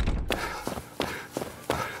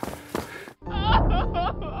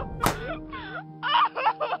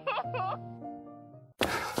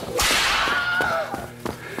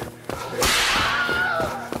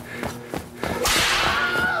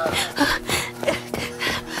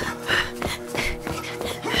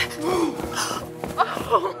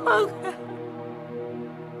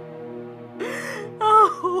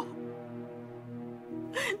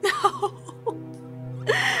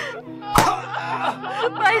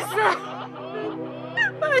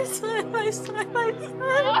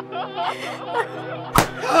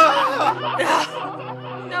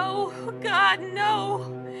 No, God,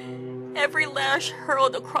 no. Every lash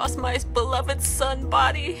hurled across my beloved son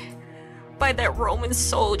body by that Roman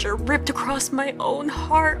soldier ripped across my own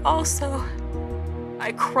heart also.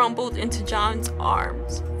 I crumbled into John's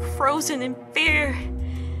arms, frozen in fear,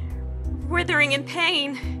 withering in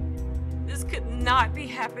pain. This could not be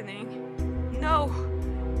happening. No,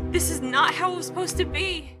 this is not how it was supposed to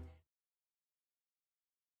be.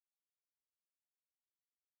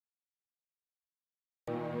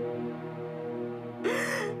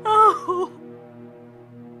 Oh,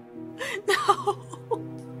 no.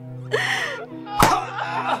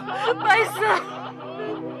 My son.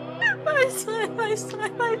 My son, my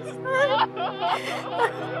son, my son.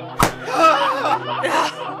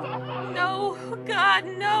 No, God,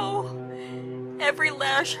 no. Every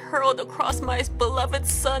lash hurled across my beloved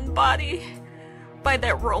son body by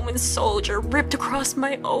that Roman soldier ripped across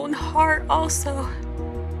my own heart also.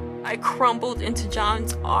 I crumbled into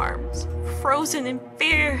John's arms, frozen in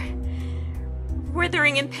fear,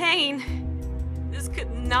 withering in pain. This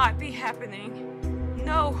could not be happening.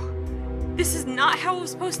 No, this is not how it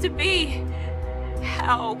was supposed to be.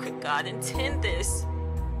 How could God intend this?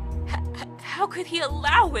 How could he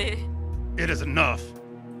allow it? It is enough.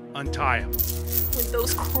 Untie him. When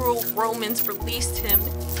those cruel Romans released him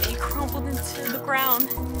and he crumpled into the ground,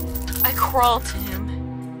 I crawled to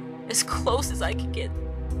him as close as I could get,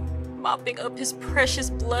 mopping up his precious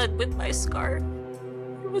blood with my scarf.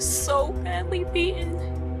 He was so badly beaten.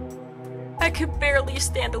 I could barely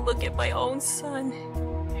stand to look at my own son.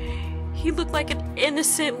 He looked like an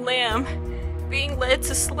innocent lamb being led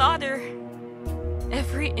to slaughter.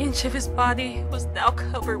 Every inch of his body was now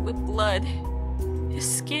covered with blood.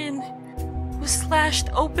 His skin was slashed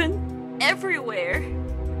open everywhere.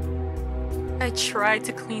 I tried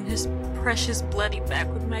to clean his precious bloody back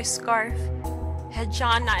with my scarf. Had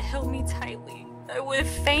John not held me tightly, I would have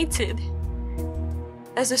fainted.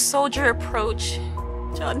 As the soldier approached,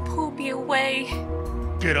 John pulled me away.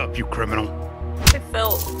 Get up, you criminal. I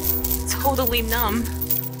felt totally numb,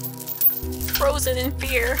 frozen in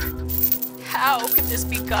fear. How could this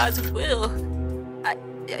be God's will? I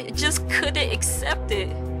just couldn't accept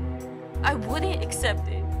it. I wouldn't accept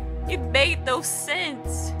it. It made no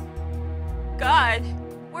sense. God,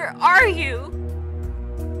 where are you?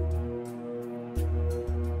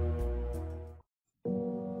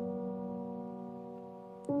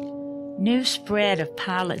 News spread of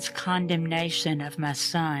Pilate's condemnation of my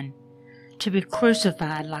son to be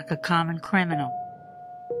crucified like a common criminal.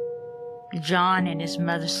 John and his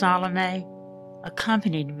mother Salome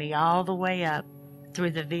accompanied me all the way up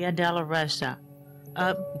through the Via Dolorosa,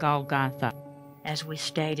 up Golgotha, as we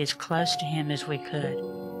stayed as close to him as we could.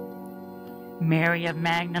 Mary of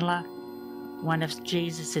Magdala, one of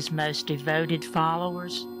Jesus' most devoted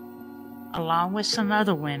followers, along with some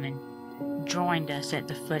other women, joined us at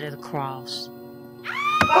the foot of the cross.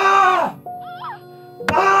 Ah!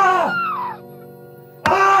 Ah!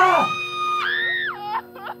 Ah!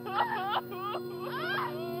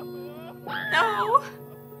 No!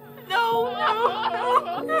 No!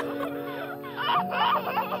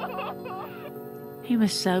 He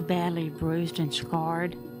was so badly bruised and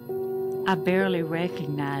scarred, I barely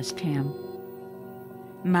recognized him.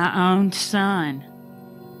 My own son,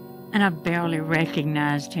 and I barely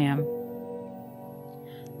recognized him.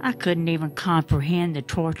 I couldn't even comprehend the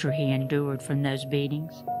torture he endured from those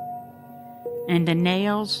beatings. And the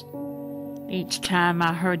nails, each time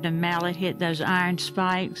I heard the mallet hit those iron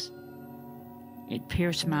spikes, it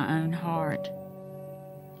pierced my own heart.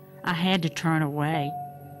 I had to turn away,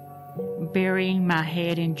 burying my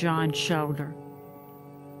head in John's shoulder.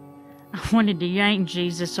 I wanted to yank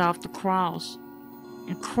Jesus off the cross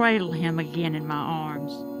and cradle him again in my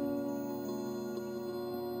arms.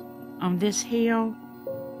 On this hill,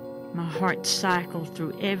 my heart cycled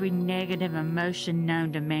through every negative emotion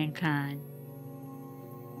known to mankind.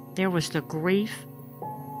 There was the grief,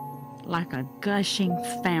 like a gushing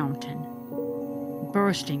fountain,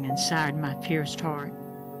 bursting inside my pierced heart.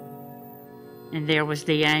 And there was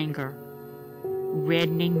the anger,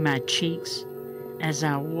 reddening my cheeks as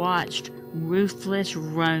I watched ruthless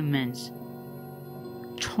Romans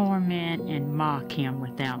torment and mock him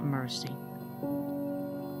without mercy.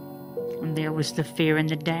 And there was the fear and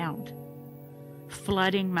the doubt,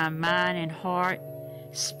 flooding my mind and heart,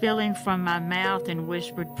 spilling from my mouth in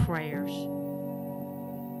whispered prayers.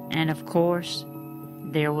 And of course,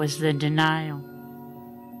 there was the denial.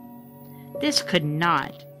 This could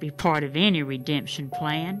not be part of any redemption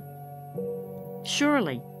plan.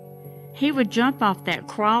 Surely, he would jump off that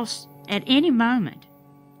cross at any moment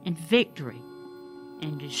in victory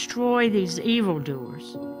and destroy these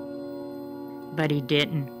evildoers. But he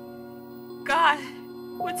didn't. God,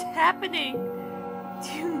 what's happening?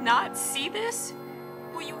 Do you not see this?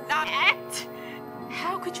 Will you not act?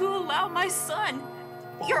 How could you allow my son,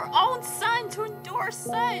 your own son, to endure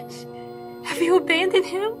such? Have you abandoned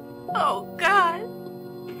him? Oh, God,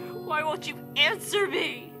 why won't you answer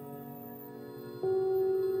me?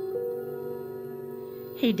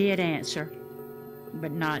 He did answer,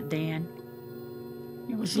 but not then.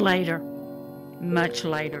 It was later, much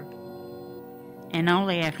later, and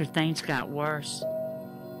only after things got worse,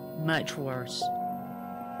 much worse.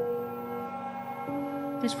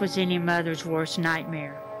 This was any mother's worst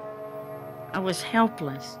nightmare. I was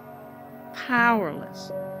helpless,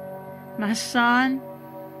 powerless. My son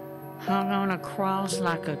hung on a cross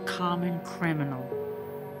like a common criminal.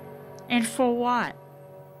 And for what?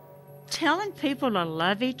 Telling people to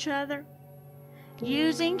love each other?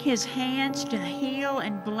 Using his hands to heal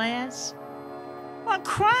and bless? What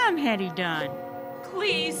crime had he done?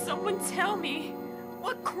 Please, someone tell me.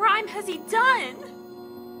 What crime has he done?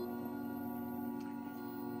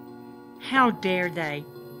 How dare they?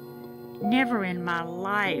 Never in my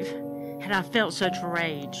life had I felt such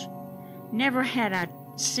rage. Never had I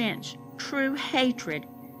sensed true hatred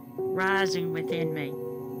rising within me.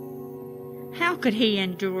 How could he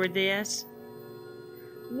endure this?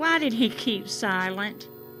 Why did he keep silent?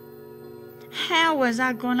 How was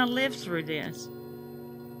I going to live through this?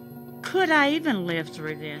 Could I even live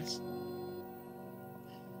through this?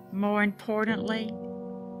 More importantly,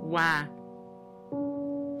 why?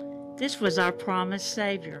 This was our promised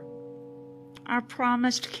Savior, our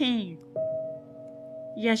promised King,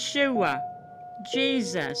 Yeshua,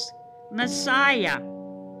 Jesus, Messiah.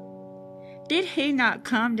 Did he not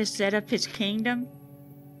come to set up his kingdom?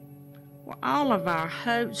 Were all of our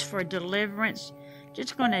hopes for deliverance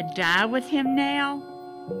just going to die with him now?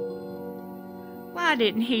 Why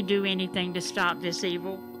didn't he do anything to stop this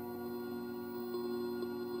evil?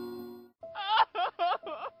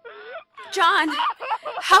 John,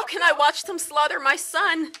 how can I watch them slaughter my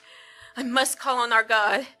son? I must call on our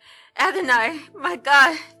God. Adonai, my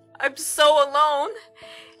God, I'm so alone.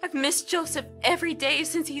 I've missed Joseph every day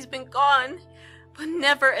since he's been gone, but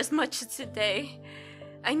never as much as today.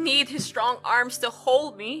 I need his strong arms to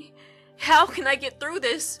hold me. How can I get through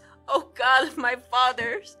this? Oh God of my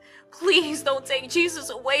fathers, please don't take Jesus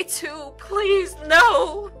away too. Please,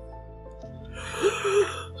 no.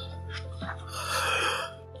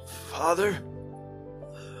 Father,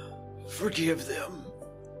 forgive them,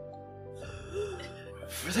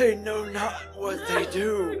 for they know not what they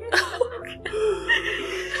do.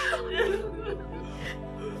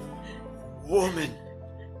 Woman,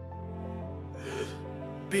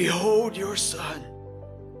 behold your son.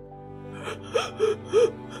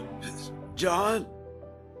 John,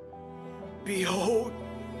 behold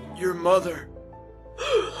your mother.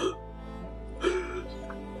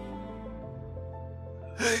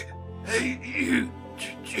 Hey, you,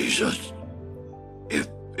 Jesus,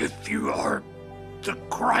 if you are the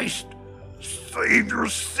Christ, save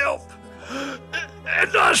yourself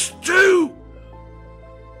and us too.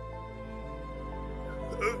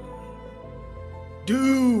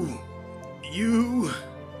 Do you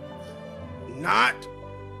not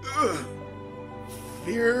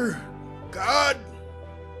fear God?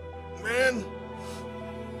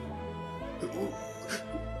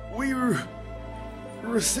 We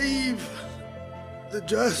receive the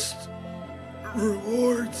just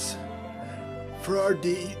rewards for our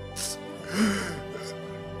deeds.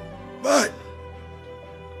 But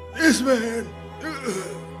this man,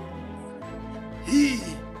 he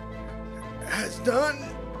has done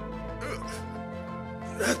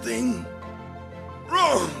nothing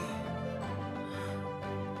wrong.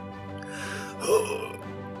 Oh,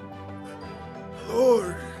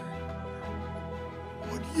 Lord,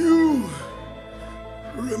 would you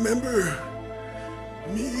remember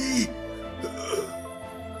me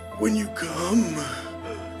when you come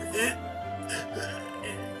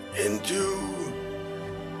into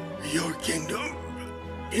your kingdom?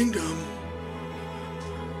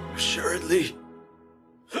 Assuredly,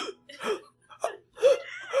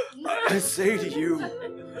 I say to you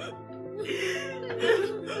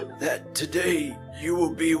that today you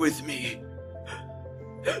will be with me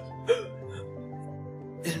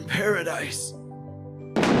in paradise.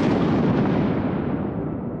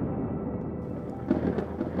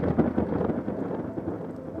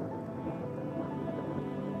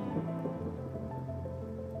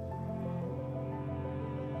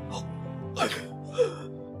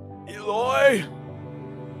 Eloi!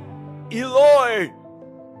 Eloi!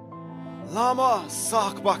 Lama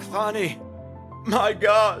Sabachthani! My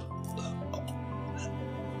God!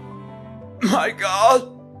 My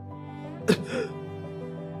God!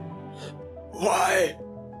 Why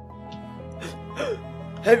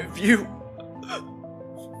have you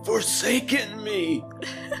forsaken me?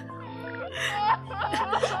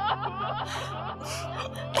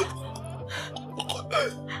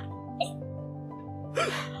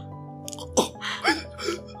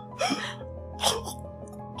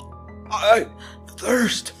 I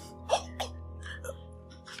thirst.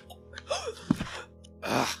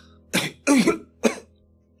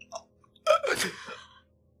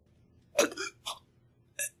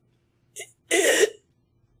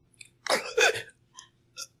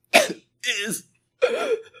 It is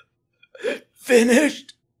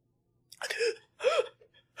finished.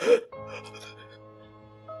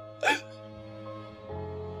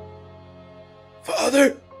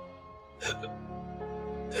 Father,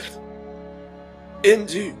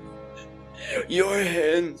 into your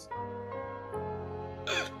hands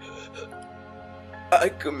I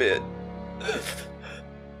commit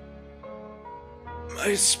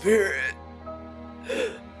my spirit.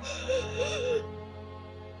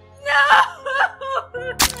 No!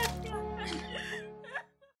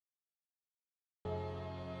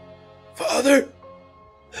 Father,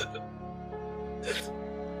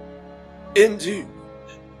 into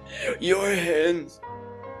your hands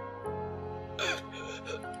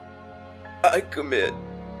I commit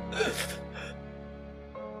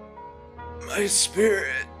my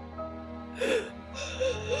spirit.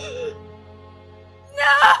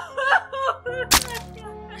 No!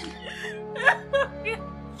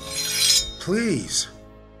 Please,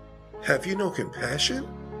 have you no compassion?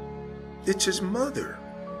 It's his mother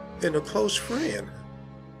and a close friend.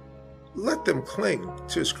 Let them cling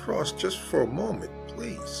to his cross just for a moment,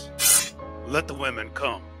 please. Let the women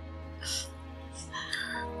come.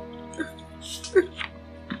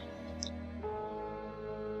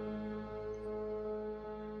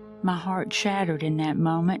 My heart shattered in that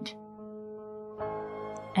moment.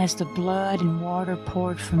 As the blood and water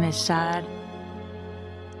poured from his side,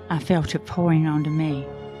 I felt it pouring onto me,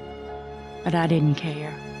 but I didn't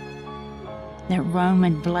care. That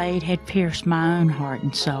Roman blade had pierced my own heart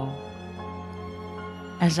and soul.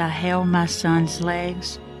 As I held my son's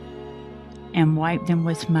legs and wiped them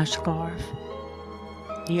with my scarf,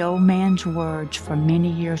 the old man's words from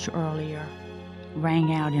many years earlier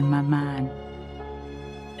rang out in my mind.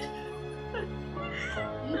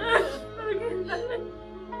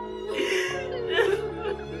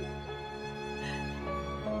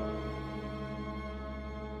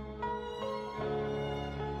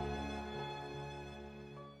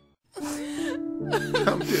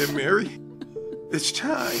 Come, dear Mary. It's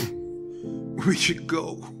time. We should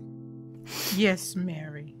go. Yes,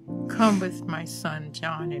 Mary. Come with my son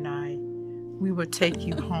John and I. We will take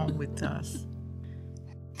you home with us.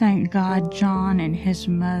 Thank God John and his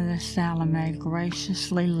mother Salome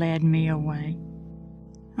graciously led me away.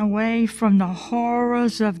 Away from the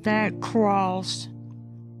horrors of that cross.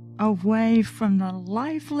 Away from the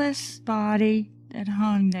lifeless body that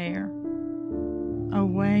hung there.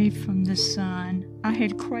 Away from the son I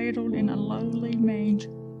had cradled in a lowly manger.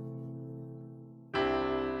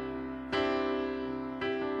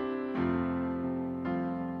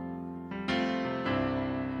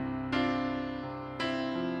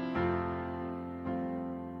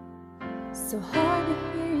 So hard to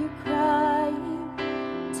hear you crying,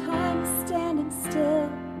 time is standing still.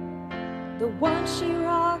 The one she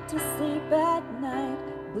rocked to sleep at night,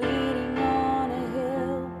 bleeding on a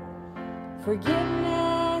hill.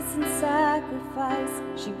 Forgiveness and sacrifice,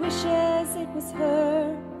 she wishes it was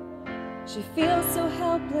her. She feels so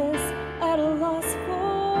helpless, at a loss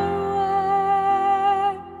for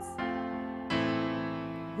words.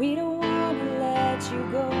 We don't want to let you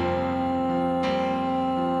go.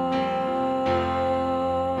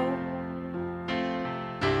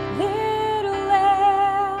 Little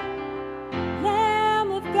lamb,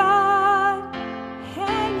 Lamb of God,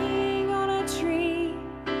 hanging on a tree,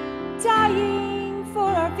 dying for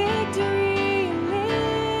our victory.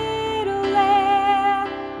 Little lamb,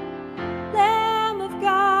 Lamb of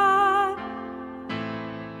God,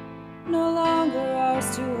 no longer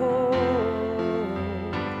ours to hold.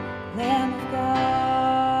 Lamb of God,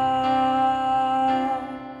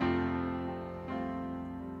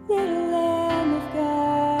 little Lamb of God.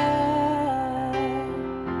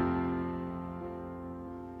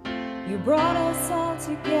 You brought us all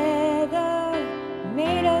together,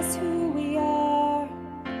 made us who we are,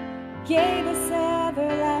 gave us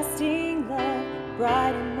everlasting love,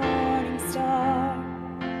 bright and morning star.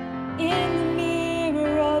 In the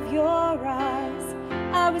mirror of your eyes,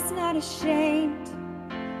 I was not ashamed.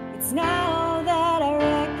 It's now that I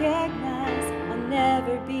recognize I'll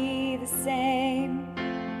never be the same.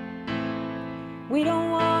 We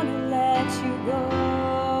don't want to let you go.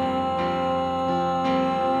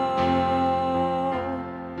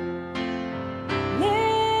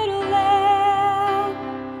 Little lamb,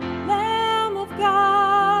 Lamb of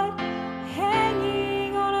God,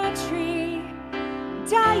 hanging on a tree,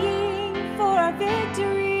 dying for our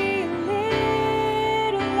victory.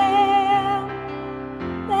 Little lamb,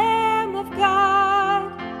 Lamb of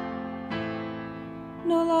God,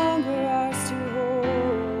 no longer ours to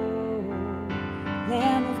hold.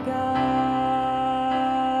 Lamb of God,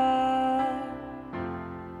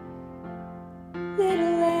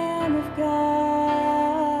 little Lamb of God.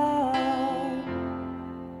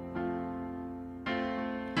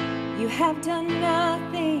 You have done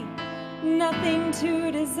nothing, nothing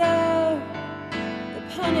to deserve the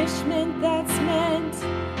punishment that's meant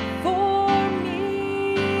for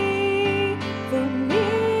me, for me.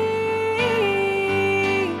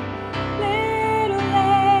 Little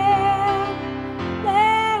lamb,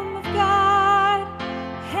 Lamb of God,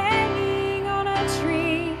 hanging on a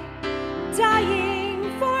tree,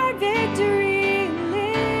 dying for victory.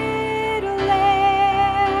 Little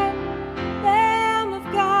lamb, Lamb of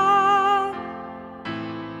God,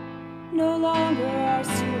 no longer ours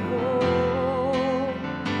to hold.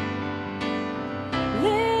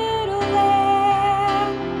 Little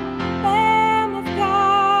lamb, Lamb of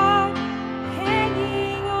God,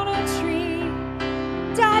 hanging on a tree,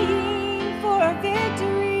 dying for our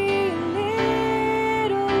victory.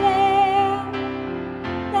 Little lamb,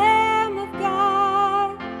 Lamb of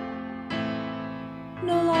God,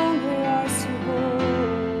 no longer ours to hold.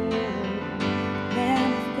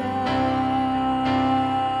 Lamb of God,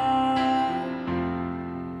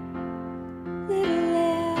 little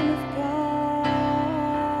Lamb of God.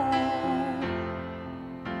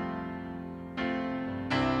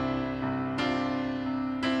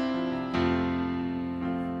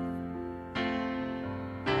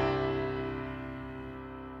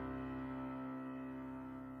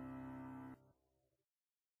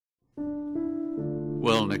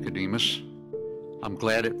 Well, Nicodemus, I'm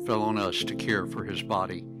glad it fell on us to care for his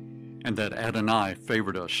body, and that Adonai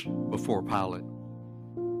favored us before Pilate.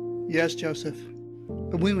 Yes, Joseph.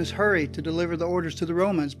 But we must hurry to deliver the orders to the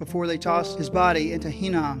Romans before they toss his body into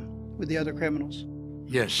Hinnom with the other criminals.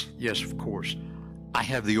 Yes, of course. I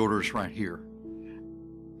have the orders right here.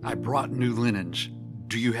 I brought new linens.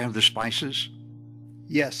 Do you have the spices?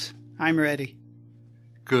 Yes, I'm ready.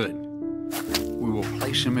 Good. We will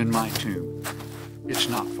place him in my tomb. It's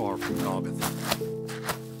not far from Golgotha.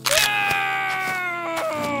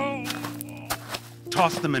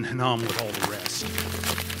 Toss them in Hinnom with all the rest.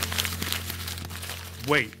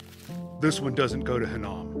 Wait, this one doesn't go to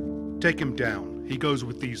Hinnom. Take him down. He goes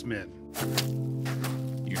with these men.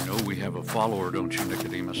 You know we have a follower, don't you,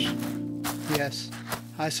 Nicodemus? Yes,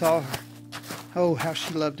 I saw her. Oh, how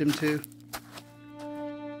she loved him too.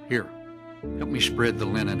 Here, help me spread the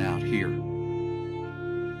linen out here.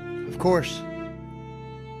 Of course.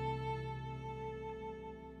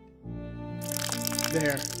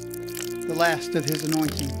 There, the last of his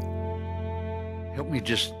anointing. Help me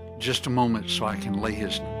just a moment so I can lay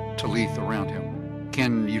his talith around him.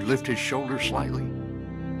 Can you lift his shoulders slightly?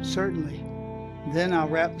 Certainly. Then I'll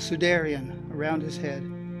wrap the sudarian around his head.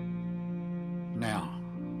 Now,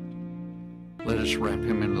 let us wrap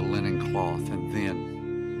him in the linen cloth, and then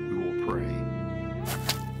we will pray.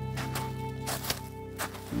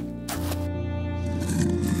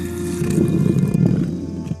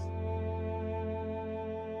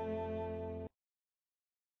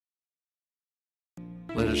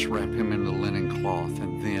 Let us wrap him in the linen cloth,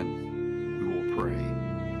 and then we will pray.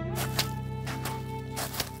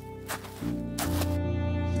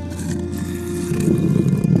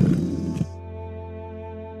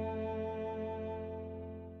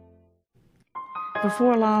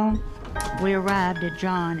 Before long, we arrived at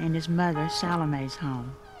John and his mother Salome's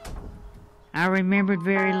home. I remembered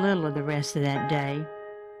very little of the rest of that day.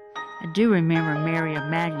 I do remember Mary of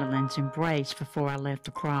Magdalene's embrace before I left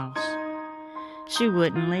the cross. She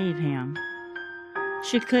wouldn't leave him.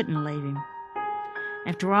 She couldn't leave him.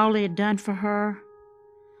 After all he had done for her,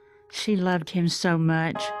 she loved him so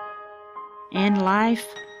much, in life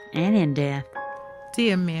and in death.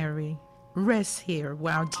 Dear Mary, rest here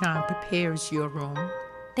while John prepares your room.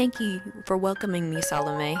 Thank you for welcoming me,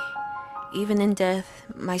 Salome. Even in death,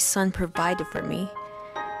 my son provided for me.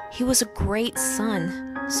 He was a great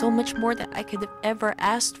son, so much more than I could have ever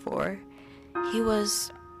asked for. He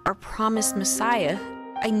was our promised Messiah.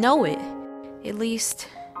 I know it. At least,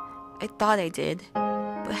 I thought I did.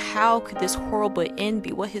 But how could this horrible end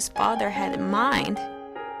be what his father had in mind?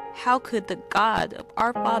 How could the God of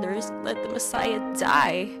our fathers let the Messiah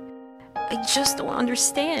die? I just don't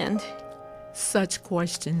understand. Such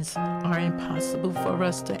questions are impossible for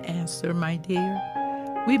us to answer, my dear.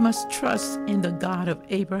 We must trust in the God of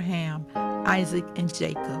Abraham, Isaac, and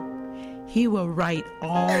Jacob. He will right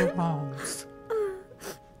all wrongs.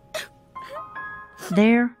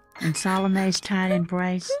 There, in Salome's tight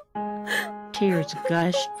embrace, tears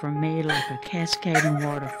gushed from me like a cascading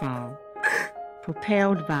waterfall,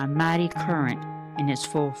 propelled by a mighty current in its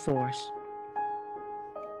full force.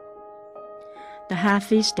 The high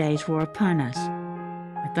feast days were upon us,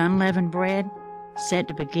 with unleavened bread set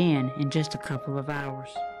to begin in just a couple of hours.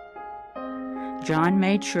 John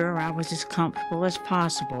made sure I was as comfortable as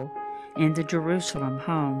possible in the Jerusalem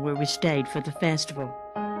home where we stayed for the festival.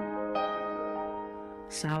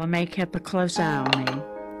 Salome kept a close eye on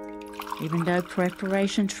me, even though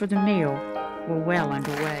preparations for the meal were well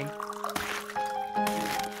underway.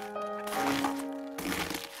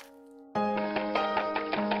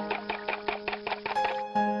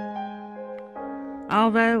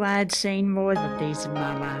 Although I had seen more of these in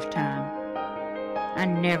my lifetime, I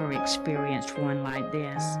never experienced one like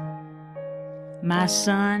this. My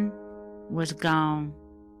son was gone.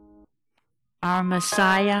 Our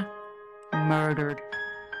Messiah murdered.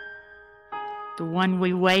 The one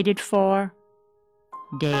we waited for,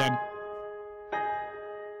 dead.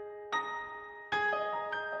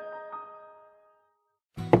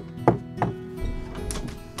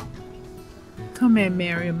 Come in,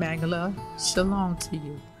 Mary of Magdala. Shalom to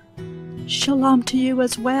you. Shalom to you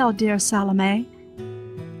as well, dear Salome.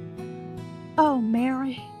 Oh,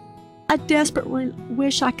 Mary, I desperately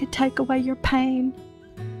wish I could take away your pain.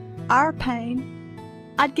 Our pain.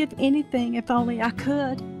 I'd give anything if only I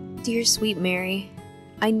could. Dear sweet Mary,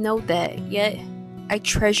 I know that, yet I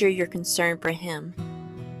treasure your concern for him.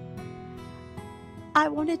 I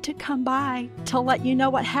wanted to come by to let you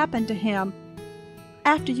know what happened to him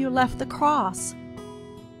after you left the cross.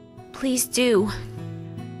 Please do.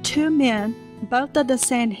 2 men, both of the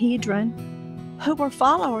Sanhedrin, who were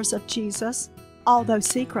followers of Jesus, although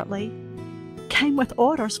secretly, came with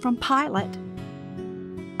orders from Pilate.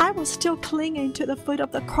 I was still clinging to the foot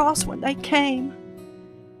of the cross when they came.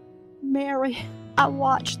 Mary, I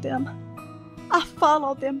watched them. I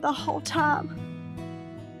followed them the whole time.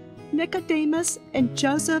 Nicodemus and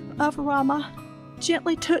Joseph of Ramah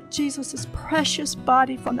gently took Jesus' precious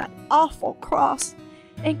body from that awful cross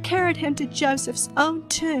and carried him to Joseph's own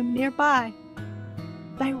tomb nearby.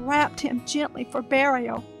 They wrapped him gently for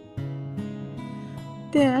burial.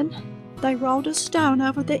 Then they rolled a stone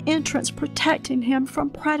over the entrance, protecting him from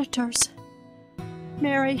predators.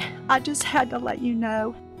 Mary, I just had to let you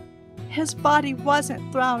know. His body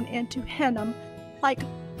wasn't thrown into Hinnom like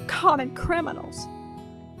common criminals.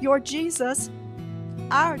 Your Jesus,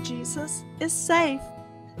 our Jesus, is safe.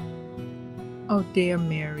 Oh, dear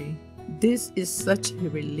Mary, this is such a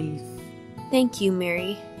relief. Thank you,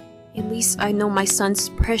 Mary. At least I know my son's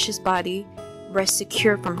precious body rests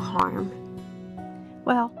secure from harm.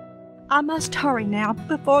 Well, I must hurry now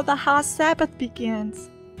before the high Sabbath begins.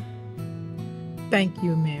 Thank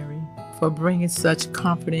you, Mary, for bringing such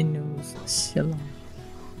comforting news. Shalom.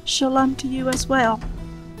 Shalom to you as well.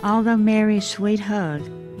 Although Mary's sweet hug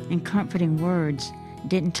and comforting words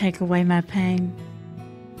didn't take away my pain,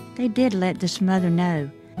 They did let this mother know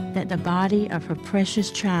that the body of her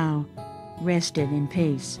precious child rested in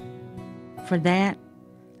peace. For that,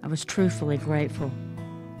 I was truthfully grateful.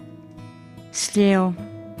 Still,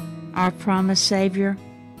 our promised Savior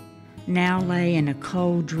now lay in a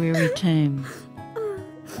cold, dreary tomb,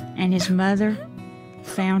 and his mother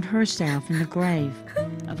found herself in the grave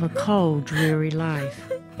of a cold, dreary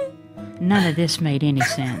life. None of this made any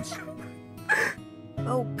sense.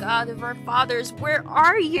 Oh God of our fathers, where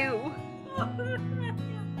are you?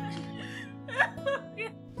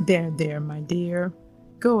 There, my dear.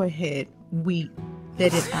 Go ahead, weep.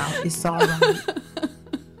 Let it out. It's all right.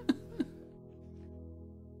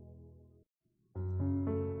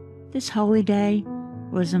 This holy day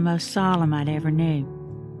was the most solemn I'd ever knew.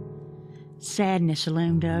 Sadness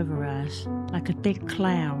loomed over us like a thick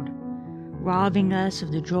cloud, robbing us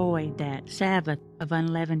of the joy that Sabbath of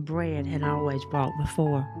unleavened bread had always brought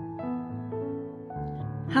before.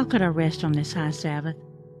 How could I rest on this high Sabbath?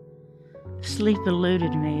 Sleep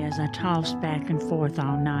eluded me as I tossed back and forth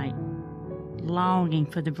all night, longing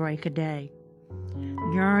for the break of day,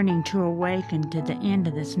 yearning to awaken to the end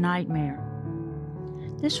of this nightmare.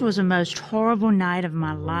 This was the most horrible night of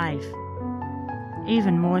my life,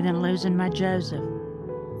 even more than losing my Joseph.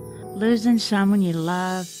 Losing someone you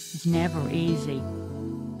love is never easy,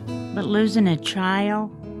 but losing a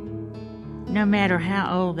child, no matter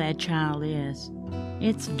how old that child is,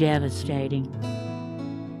 it's devastating.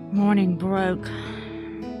 Morning broke,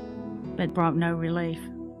 but brought no relief,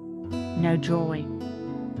 no joy,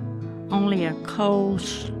 only a cold,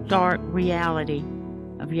 stark reality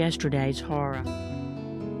of yesterday's horror.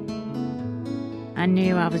 I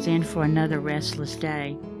knew I was in for another restless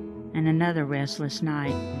day and another restless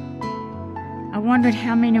night. I wondered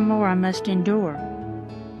how many more I must endure.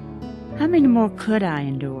 How many more could I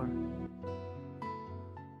endure?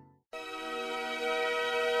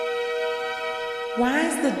 Why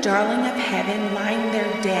is the darling of heaven lying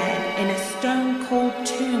there dead in a stone-cold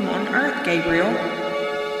tomb on earth, Gabriel?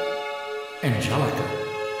 Angelica,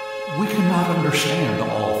 we cannot understand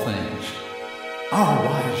all things. Our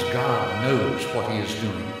wise God knows what he is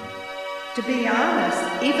doing. To be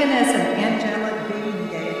honest, even as an angelic being,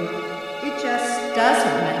 Gabriel, it just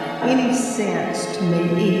doesn't make any sense to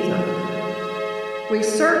me either. We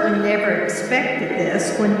certainly never expected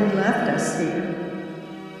this when he left us here.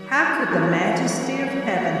 How could the majesty of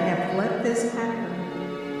heaven have let this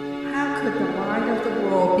happen? How could the light of the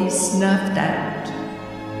world be snuffed out?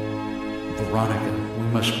 Veronica, we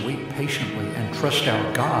must wait patiently and trust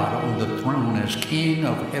our God on the throne as King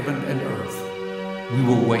of heaven and earth. We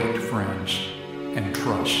will wait, friends, and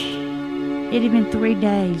trust. It had been 3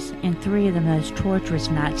 days and 3 of the most torturous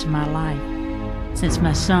nights of my life since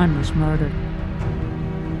my son was murdered.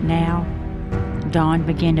 Now, dawn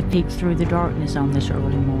began to peek through the darkness on this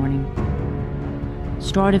early morning.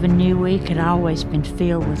 Start of a new week had always been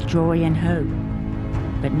filled with joy and hope,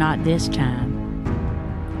 but not this time.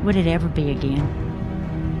 Would it ever be again?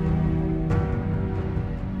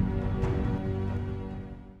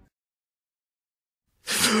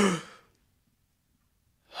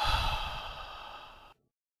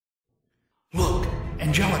 Look,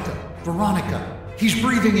 Angelica, Veronica, he's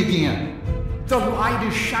breathing again. The light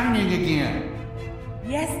is shining again.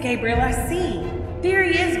 Yes, Gabriel, I see. There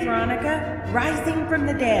he is, Veronica, rising from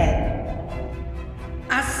the dead.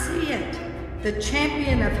 I see it. The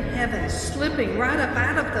champion of heaven slipping right up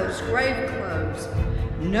out of those grave clothes.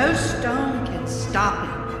 No stone can stop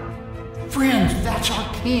him. Friends, that's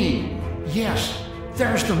our King. Yes,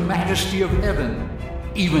 there's the majesty of heaven.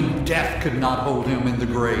 Even death could not hold him in the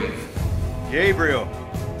grave. Gabriel,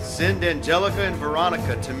 send Angelica and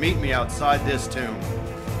Veronica to meet me outside this tomb.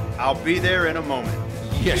 I'll be there in a moment.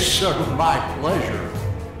 Yes, sir, my pleasure.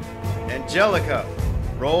 Angelica,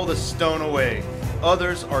 roll the stone away.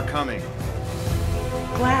 Others are coming.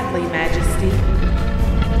 Gladly, Majesty.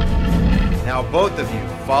 Now both of you,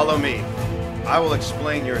 follow me. I will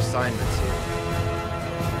explain your assignments here.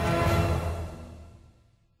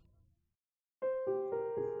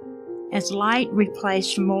 As light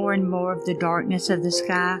replaced more and more of the darkness of the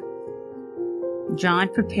sky, John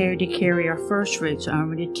prepared to carry our first fruits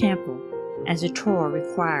over to the temple, as the Torah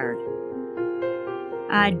required.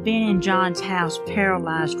 I had been in John's house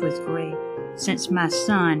paralyzed with grief since my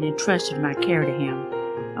son entrusted my care to him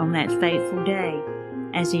on that fateful day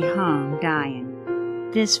as he hung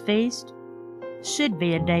dying. This feast should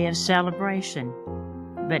be a day of celebration,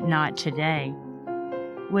 but not today.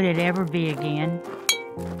 Would it ever be again?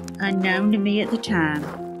 Unknown to me at the time,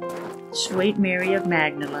 sweet Mary of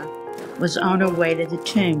Magdala was on her way to the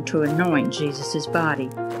tomb to anoint Jesus' body.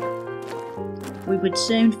 We would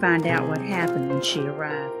soon find out what happened when she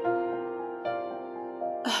arrived.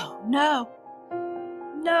 No.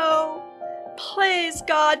 No. Please,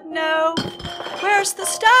 God, no. Where's the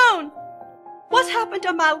stone? What's happened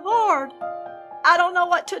to my Lord? I don't know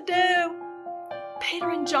what to do.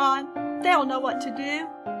 Peter and John, they'll know what to do.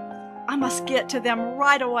 I must get to them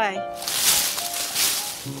right away.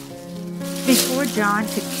 Before John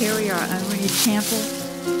could carry our own utensil,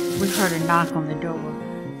 we heard a knock on the door.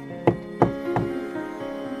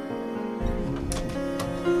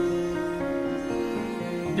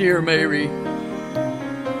 Dear Mary,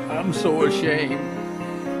 I'm so ashamed.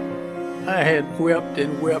 I had wept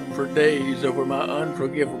and wept for days over my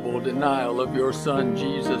unforgivable denial of your son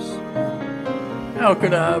Jesus. How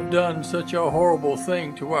could I have done such a horrible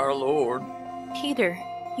thing to our Lord? Peter,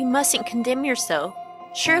 you mustn't condemn yourself.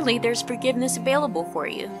 Surely there's forgiveness available for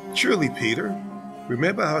you. Surely, Peter.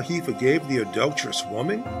 Remember how he forgave the adulterous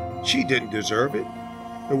woman? She didn't deserve it.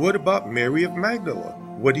 And what about Mary of Magdala?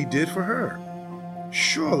 What he did for her?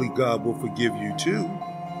 Surely God will forgive you too.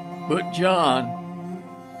 But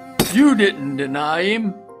John, you didn't deny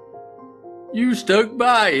him. You stuck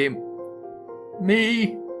by him.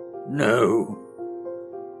 Me? No.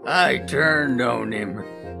 I turned on him.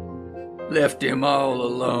 Left him all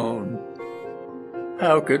alone.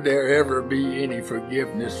 How could there ever be any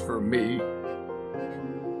forgiveness for me?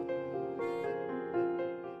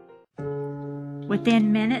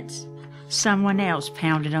 Within minutes, someone else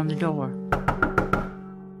pounded on the door.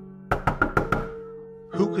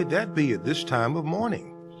 Who could that be at this time of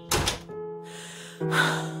morning?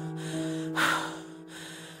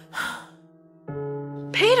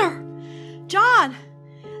 Peter! John!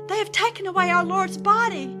 They have taken away our Lord's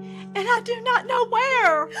body, and I do not know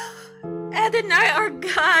where. And deny our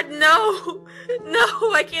God. No,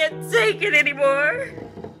 no, I can't take it anymore.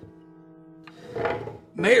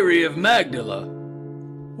 Mary of Magdala,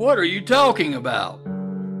 what are you talking about?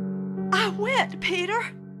 I went, Peter.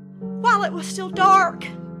 While it was still dark,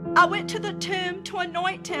 I went to the tomb to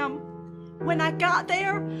anoint him. When I got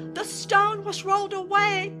there, the stone was rolled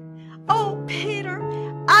away. Oh, Peter,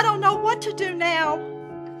 I don't know what to do now.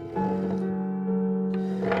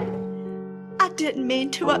 I didn't mean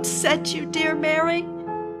to upset you, dear Mary.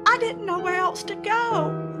 I didn't know where else to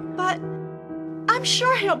go. But I'm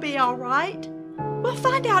sure he'll be all right. We'll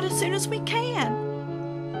find out as soon as we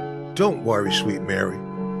can. Don't worry, sweet Mary.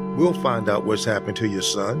 We'll find out what's happened to your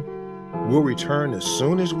son. We'll return as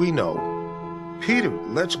soon as we know. Peter,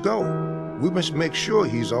 let's go. We must make sure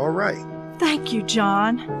he's all right. Thank you,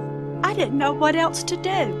 John. I didn't know what else to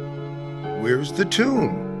do. Where's the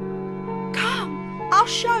tomb? Come, I'll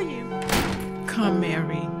show you. Come,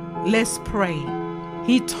 Mary, let's pray.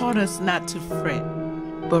 He taught us not to fret,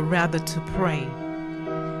 but rather to pray.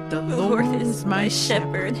 The Lord is my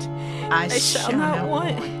shepherd. I shall not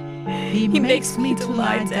want. He makes me to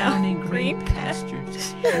lie down in green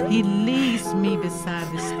pastures. He leads me beside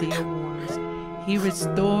the still waters. He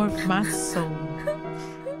restores my soul.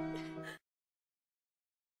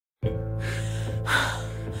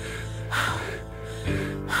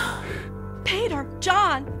 Peter,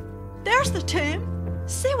 John, there's the tomb.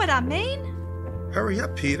 See what I mean? Hurry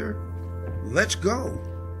up, Peter. Let's go.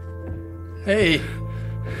 Hey,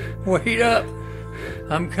 wait up.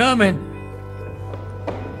 I'm coming.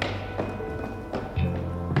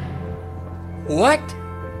 What?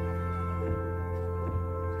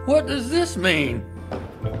 What does this mean?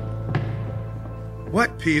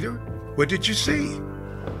 What, Peter? What did you see?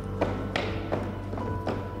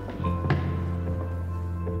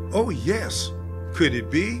 Oh, yes. Could it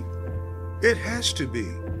be? It has to be.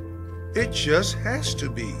 It just has to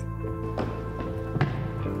be.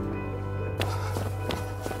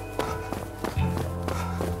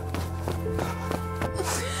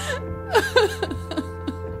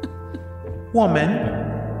 Woman,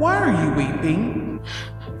 why are you weeping?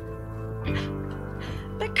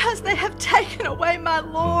 Because they have taken away my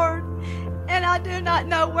Lord, and I do not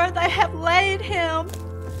know where they have laid him.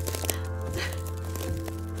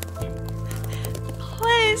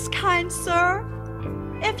 Please, kind sir,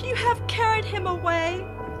 if you have carried him away,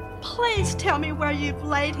 please tell me where you've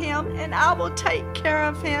laid him, and I will take care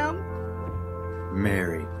of him.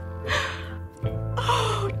 Mary.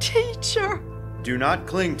 Oh, teacher. Do not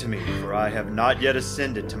cling to me, for I have not yet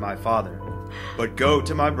ascended to my Father. But go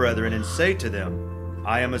to my brethren and say to them,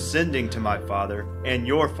 I am ascending to my Father and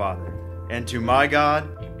your Father, and to my God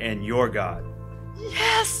and your God.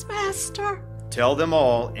 Yes, Master. Tell them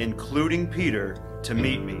all, including Peter, to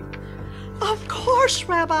meet me. Of course,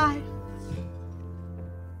 Rabbi.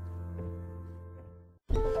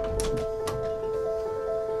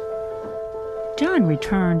 John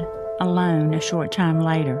returned alone a short time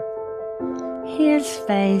later. His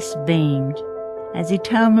face beamed as he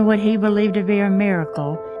told me what he believed to be a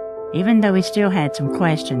miracle, even though he still had some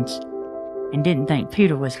questions and didn't think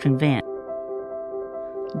Peter was convinced.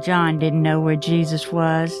 John didn't know where Jesus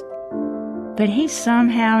was, but he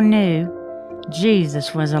somehow knew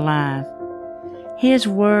Jesus was alive. His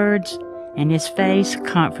words and his face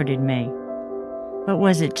comforted me. But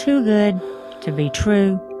was it too good to be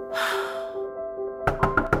true?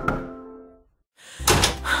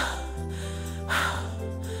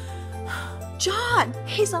 John,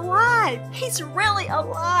 he's alive. He's really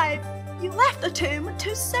alive. You left the tomb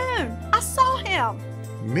too soon. I saw him.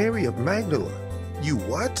 Mary of Magdala, you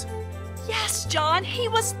what? Yes, John, he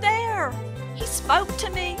was there. He spoke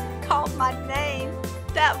to me, called my name.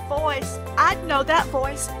 That voice, I'd know that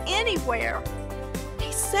voice anywhere.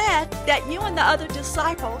 He said that you and the other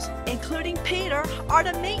disciples, including Peter, are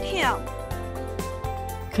to meet him.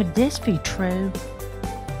 Could this be true?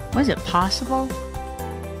 Was it possible?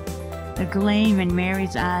 The gleam in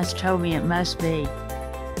Mary's eyes told me it must be.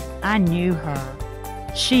 I knew her.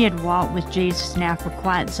 She had walked with Jesus now for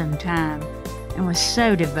quite some time and was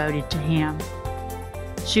so devoted to him.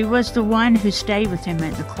 She was the one who stayed with him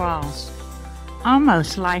at the cross,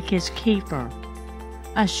 almost like his keeper,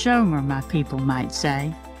 a shomer, my people might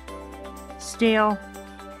say. Still,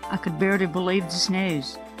 I could barely believe this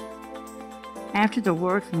news. After the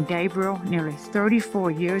word from Gabriel nearly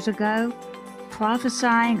 34 years ago,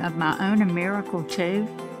 prophesying of my own miracle too,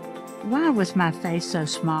 why was my faith so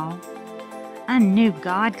small? I knew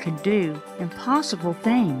God could do impossible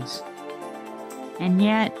things, and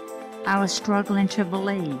yet I was struggling to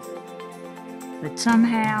believe. But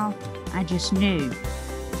somehow I just knew,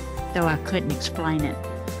 though I couldn't explain it.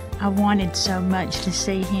 I wanted so much to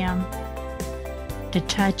see him, to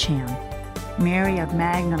touch him. Mary of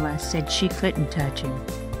Magdala said she couldn't touch him,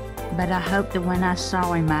 but I hoped that when I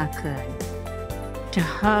saw him I could. To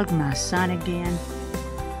hug my son again,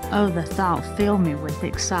 oh, the thought filled me with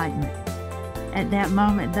excitement. At that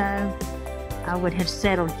moment, though, I would have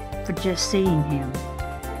settled for just seeing him,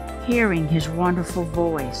 hearing his wonderful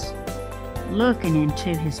voice, looking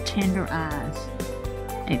into his tender eyes.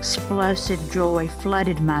 Explosive joy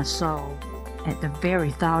flooded my soul at the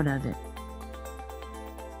very thought of it.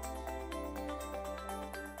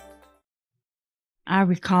 I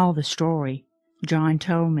recall the story John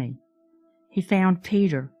told me. He found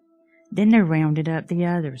Peter. Then they rounded up the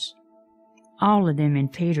others, all of them in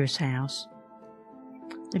Peter's house.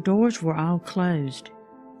 The doors were all closed.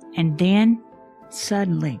 And then,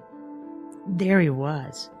 suddenly, there he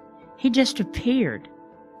was. He just appeared,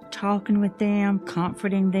 talking with them,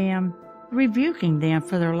 comforting them, rebuking them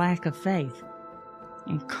for their lack of faith,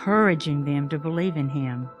 encouraging them to believe in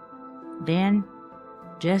him. Then,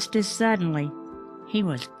 just as suddenly, he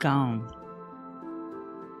was gone.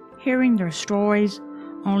 Hearing their stories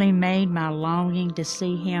only made my longing to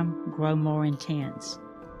see him grow more intense.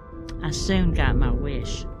 I soon got my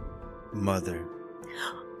wish. Mother.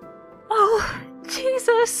 Oh,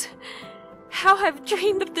 Jesus! How I've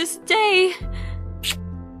dreamed of this day!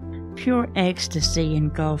 Pure ecstasy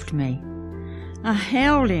engulfed me. I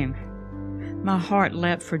held him. My heart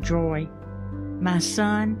leapt for joy. My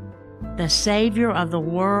son, the Savior of the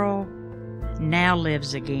world, now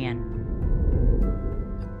lives again.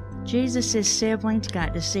 Jesus' siblings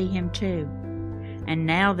got to see him too, and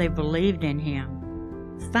now they believed in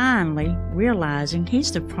him, finally realizing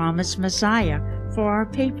he's the promised Messiah for our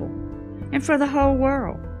people and for the whole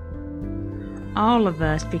world. All of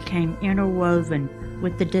us became interwoven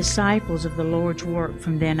with the disciples of the Lord's work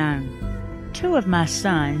from then on. 2 of my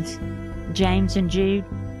sons, James and Jude,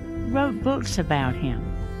 wrote books about him,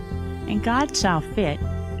 and God saw fit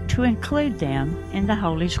to include them in the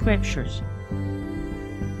Holy Scriptures.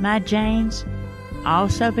 My James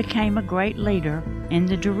also became a great leader in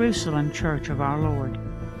the Jerusalem Church of our Lord.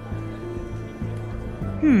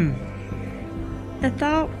 The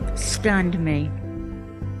thought stunned me.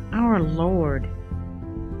 Our Lord.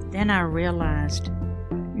 Then I realized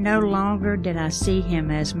no longer did I see him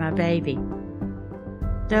as my baby.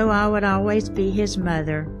 Though I would always be his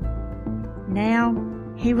mother, now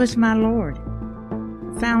he was my Lord.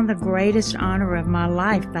 Found the greatest honor of my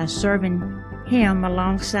life by serving him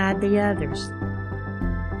alongside the others.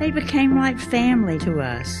 They became like family to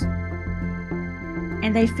us,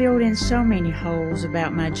 and they filled in so many holes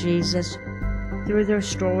about my Jesus through their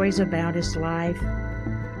stories about his life.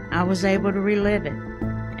 I was able to relive it,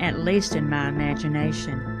 at least in my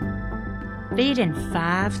imagination. Feeding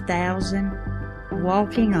 5,000,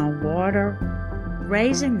 walking on water,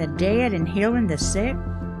 raising the dead and healing the sick.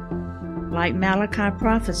 Like Malachi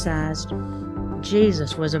prophesied,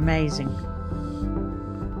 Jesus was amazing.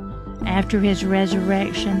 After his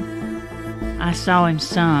resurrection, I saw him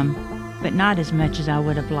some, but not as much as I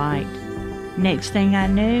would have liked. Next thing I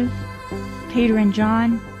knew, Peter and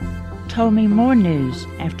John told me more news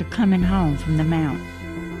after coming home from the mount.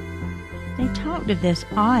 They talked of this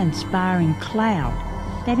awe-inspiring cloud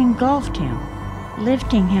that engulfed him,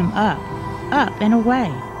 lifting him up and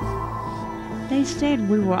away. They said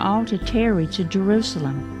we were all to tarry to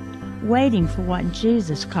Jerusalem, waiting for what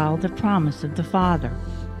Jesus called the promise of the Father.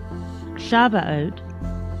 Shabbat,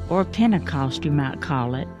 or Pentecost you might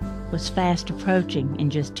call it, was fast approaching in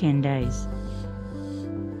just 10 days.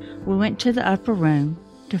 We went to the upper room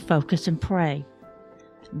to focus and pray.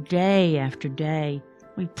 Day after day,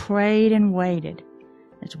 we prayed and waited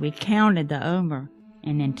as we counted the Omer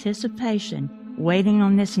in anticipation, waiting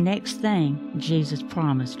on this next thing Jesus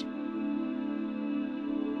promised.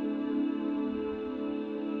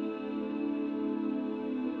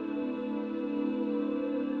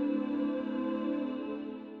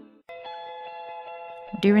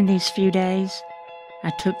 During these few days,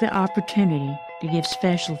 I took the opportunity to give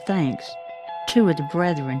special thanks to two of the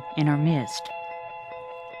brethren in our midst.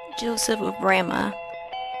 Joseph of Ramah,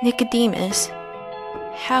 Nicodemus,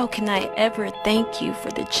 how can I ever thank you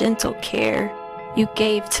for the gentle care you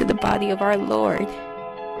gave to the body of our Lord?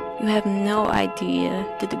 You have no idea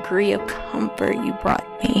the degree of comfort you brought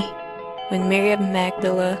me when Mary of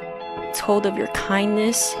Magdala told of your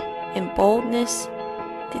kindness and boldness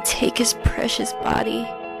to take his precious body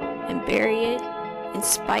and bury it in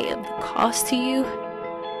spite of the cost to you.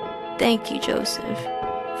 Thank you, Joseph,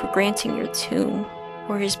 for granting your tomb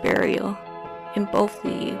or his burial, and both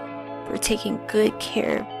of you for taking good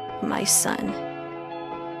care of my son.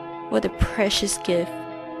 What a precious gift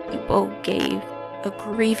you both gave a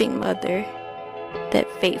grieving mother that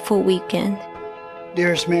fateful weekend.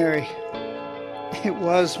 Dearest Mary, it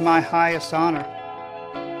was my highest honor,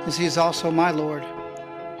 as he is also my Lord.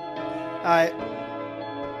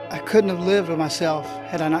 I couldn't have lived with myself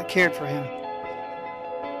had I not cared for him.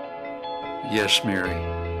 Yes, Mary.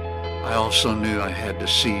 I also knew I had to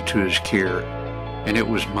see to his care, and it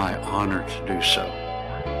was my honor to do so.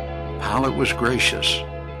 Pilate was gracious,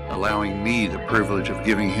 allowing me the privilege of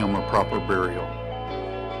giving him a proper burial.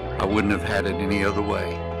 I wouldn't have had it any other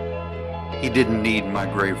way. He didn't need my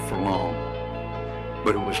grave for long,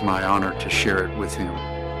 but it was my honor to share it with him.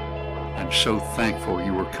 I'm so thankful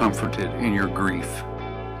you were comforted in your grief.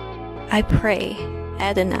 I pray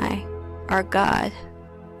Adonai, our God,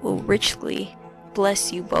 will richly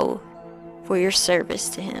bless you both for your service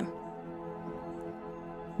to him.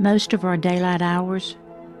 Most of our daylight hours,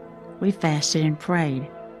 we fasted and prayed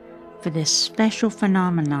for this special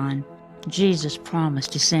phenomenon Jesus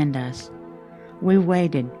promised to send us. We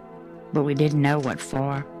waited, but we didn't know what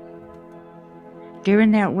for.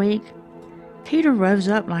 During that week, Peter rose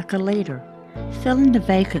up like a leader, filling the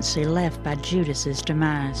vacancy left by Judas's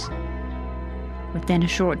demise. Within a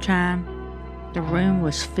short time, the room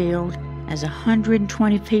was filled as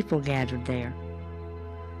 120 people gathered there.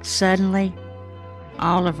 Suddenly,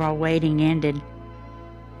 all of our waiting ended.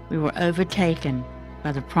 We were overtaken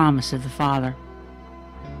by the promise of the Father.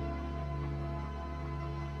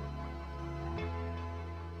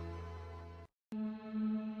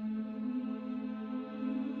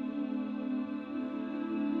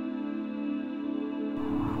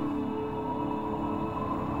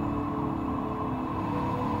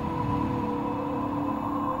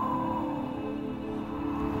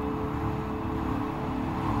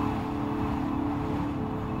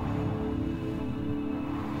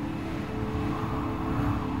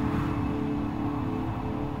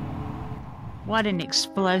 What an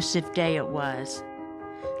explosive day it was.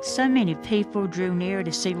 So many people drew near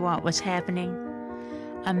to see what was happening.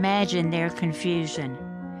 Imagine their confusion,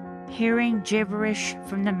 hearing gibberish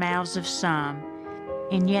from the mouths of some,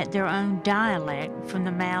 and yet their own dialect from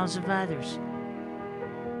the mouths of others.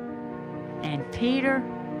 And Peter,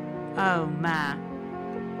 oh my,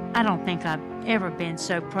 I don't think I've ever been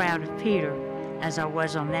so proud of Peter as I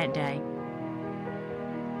was on that day.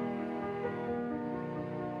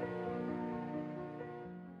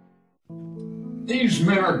 These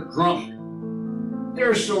men are drunk.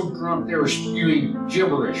 They're so drunk they're spewing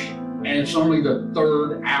gibberish, and it's only the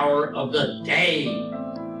 3rd hour of the day.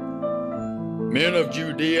 Men of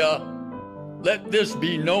Judea, let this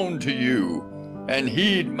be known to you, and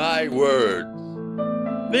heed my words.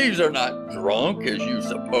 These are not drunk as you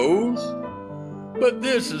suppose, but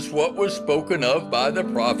this is what was spoken of by the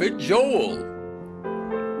prophet Joel.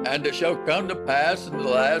 And it shall come to pass in the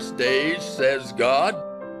last days, says God,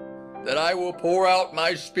 that I will pour out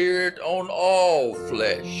my Spirit on all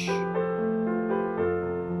flesh.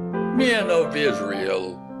 Men of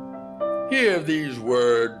Israel, hear these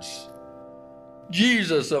words.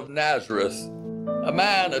 Jesus of Nazareth, a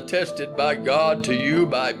man attested by God to you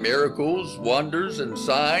by miracles, wonders, and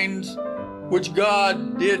signs, which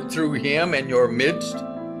God did through him in your midst,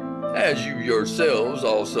 as you yourselves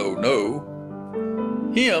also know.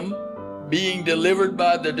 Him, being delivered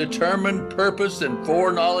by the determined purpose and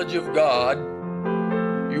foreknowledge of God,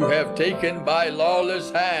 you have taken by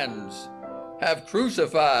lawless hands, have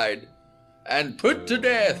crucified, and put to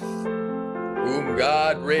death, whom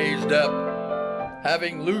God raised up,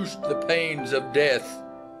 having loosed the pains of death,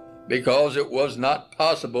 because it was not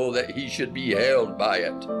possible that he should be held by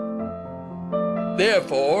it.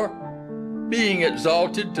 Therefore, being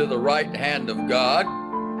exalted to the right hand of God,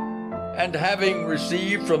 and having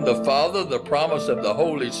received from the Father the promise of the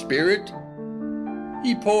Holy Spirit,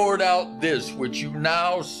 he poured out this which you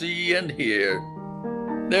now see and hear.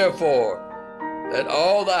 Therefore, that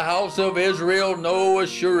all the house of Israel know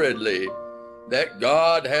assuredly that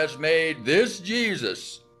God has made this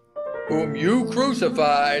Jesus, whom you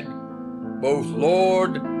crucified, both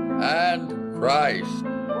Lord and Christ.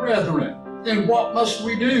 Brethren, then what must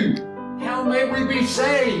we do? How may we be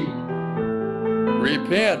saved?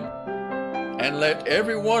 Repent, and let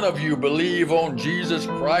every one of you believe on Jesus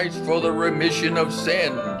Christ for the remission of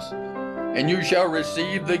sins, and you shall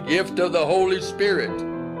receive the gift of the Holy Spirit.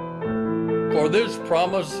 For this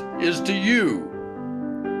promise is to you,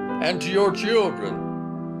 and to your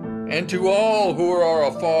children, and to all who are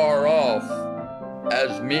afar off,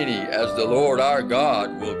 as many as the Lord our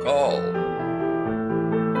God will call.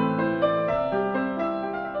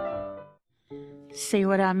 See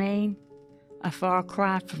what I mean? A far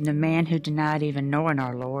cry from the man who denied even knowing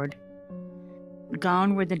our Lord.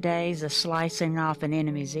 Gone were the days of slicing off an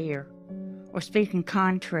enemy's ear, or speaking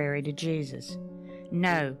contrary to Jesus.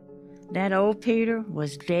 No, that old Peter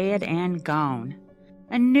was dead and gone.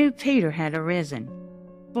 A new Peter had arisen,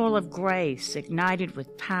 full of grace, ignited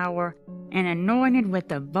with power, and anointed with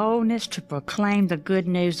the boldness to proclaim the good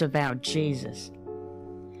news about Jesus.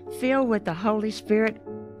 Filled with the Holy Spirit,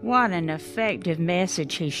 what an effective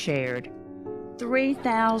message he shared.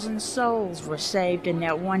 3,000 souls were saved in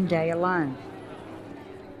that one day alone.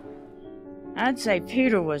 I'd say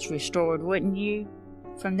Peter was restored, wouldn't you?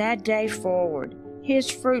 From that day forward, his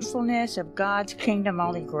fruitfulness of God's kingdom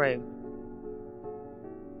only grew.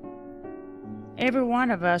 Every one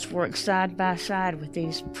of us worked side by side with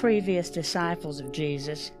these previous disciples of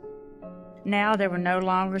Jesus. Now they were no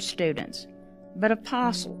longer students, but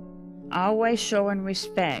apostles, always showing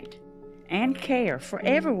respect and care for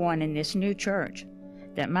everyone in this new church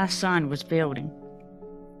that my son was building.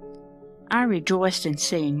 I rejoiced in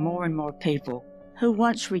seeing more and more people who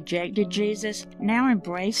once rejected Jesus now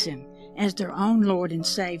embrace him as their own Lord and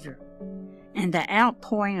Savior. And the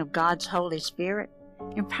outpouring of God's Holy Spirit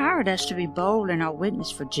empowered us to be bold in our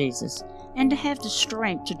witness for Jesus and to have the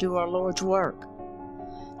strength to do our Lord's work.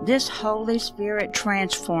 This Holy Spirit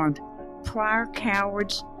transformed prior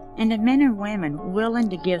cowards into men and women willing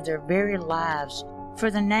to give their very lives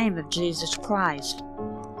for the name of Jesus Christ.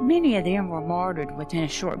 Many of them were martyred within a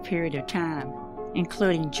short period of time,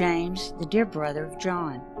 including James, the dear brother of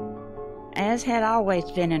John. As had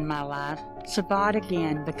always been in my life, Sabbath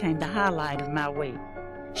again became the highlight of my week,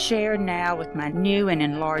 shared now with my new and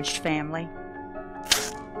enlarged family.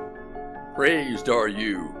 Praised are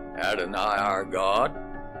you, Adonai our God,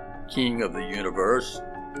 King of the universe,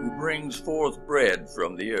 who brings forth bread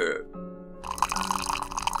from the earth.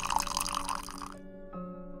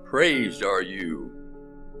 Praised are you,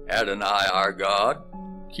 Adonai our God,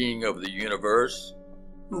 King of the universe,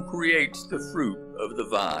 who creates the fruit of the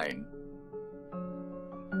vine.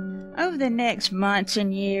 Over the next months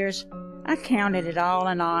and years, I counted it all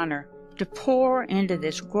an honor to pour into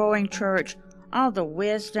this growing church all the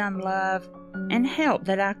wisdom, love, and help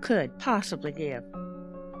that I could possibly give.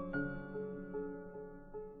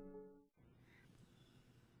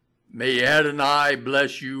 May Adonai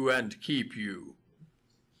bless you and keep you.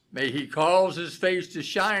 May he cause his face to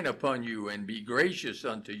shine upon you and be gracious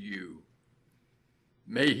unto you.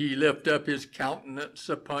 May he lift up his countenance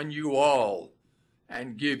upon you all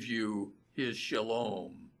and give you his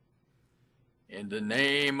shalom. In the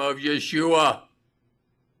name of Yeshua,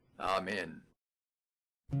 amen.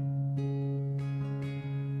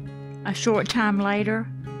 A short time later,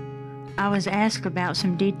 I was asked about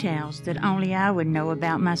some details that only I would know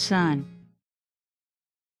about my son.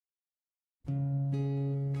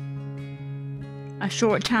 A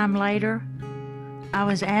short time later, I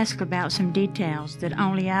was asked about some details that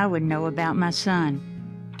only I would know about my son.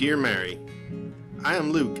 Dear Mary, I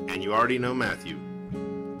am Luke, and you already know Matthew.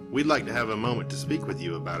 We'd like to have a moment to speak with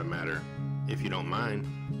you about a matter, if you don't mind.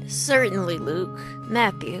 Certainly, Luke.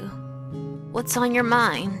 Matthew. What's on your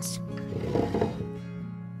mind?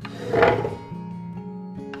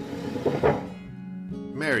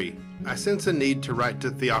 Mary, I sense a need to write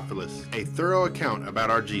to Theophilus a thorough account about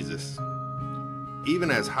our Jesus.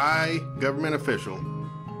 Even as high government official,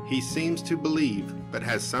 he seems to believe but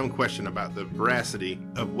has some question about the veracity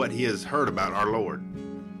of what he has heard about our Lord.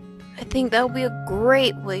 I think that would be a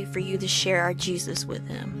great way for you to share our Jesus with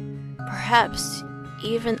him. Perhaps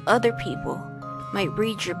even other people might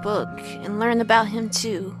read your book and learn about him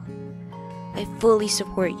too. I fully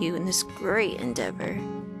support you in this great endeavor.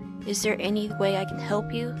 Is there any way I can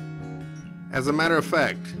help you? As a matter of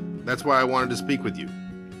fact, that's why I wanted to speak with you.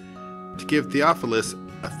 To give Theophilus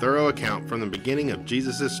a thorough account from the beginning of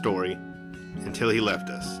Jesus' story until he left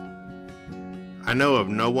us. I know of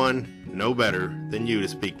no one, no better than you to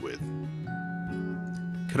speak with.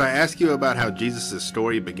 Could I ask you about how Jesus'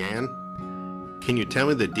 story began? Can you tell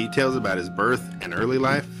me the details about his birth and early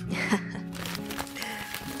life?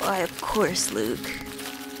 Why, of course, Luke.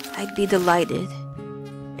 I'd be delighted.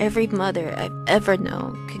 Every mother I've ever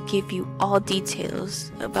known could give you all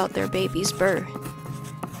details about their baby's birth.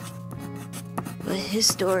 But his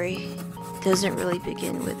story doesn't really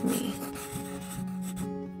begin with me.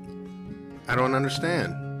 I don't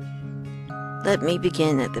understand. Let me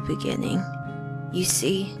begin at the beginning. You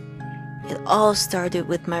see, it all started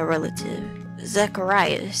with my relative,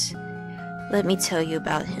 Zacharias. Let me tell you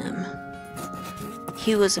about him.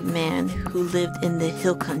 He was a man who lived in the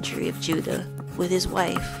hill country of Judah with his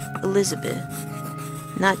wife, Elizabeth.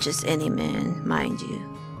 Not just any man, mind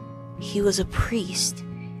you. He was a priest.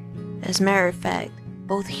 As a matter of fact,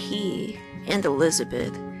 both he and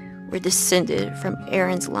Elizabeth were descended from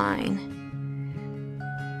Aaron's line.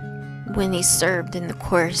 When he served in the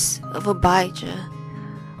course of Abijah,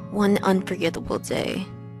 one unforgettable day,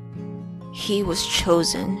 he was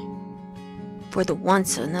chosen for the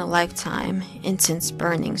once-in-a-lifetime incense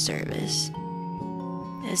burning service.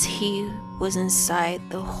 As he was inside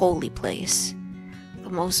the holy place, the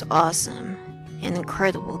most awesome and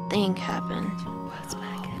incredible thing happened.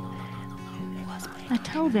 I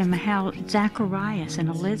told them how Zacharias and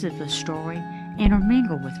Elizabeth's story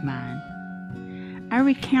intermingled with mine. I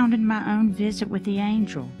recounted my own visit with the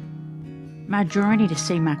angel, my journey to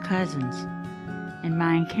see my cousins, and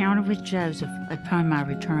my encounter with Joseph upon my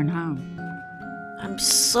return home. I'm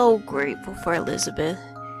so grateful for Elizabeth.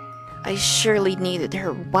 I surely needed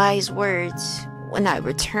her wise words when I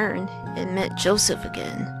returned and met Joseph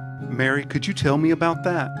again. Mary, could you tell me about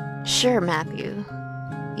that? Sure, Matthew.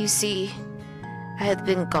 You see, I had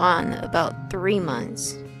been gone about 3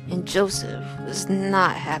 months, and Joseph was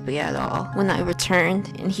not happy at all when I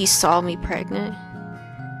returned and he saw me pregnant.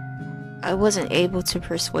 I wasn't able to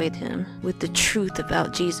persuade him with the truth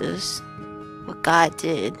about Jesus, but God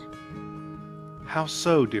did. How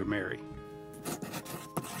so, dear Mary?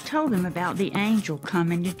 I told him about the angel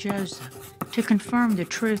coming to Joseph to confirm the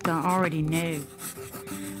truth I already knew.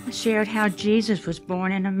 I shared how Jesus was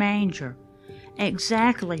born in a manger,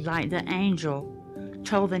 exactly like the angel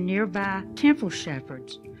told the nearby temple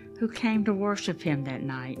shepherds who came to worship him that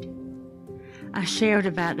night. I shared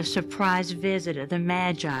about the surprise visit of the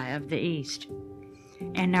Magi of the East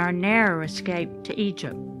and our narrow escape to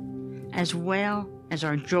Egypt, as well as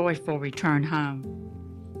our joyful return home.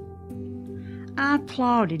 I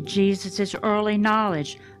applauded Jesus' early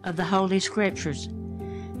knowledge of the Holy Scriptures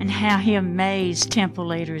and how he amazed temple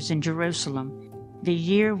leaders in Jerusalem the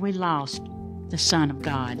year we lost the Son of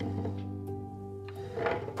God.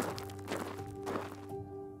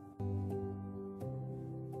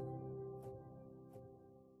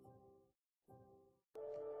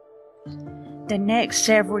 The next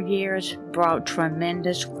several years brought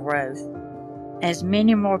tremendous growth, as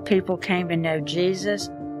many more people came to know Jesus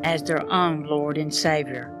as their own Lord and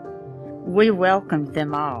Savior. We welcomed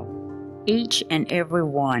them all, each and every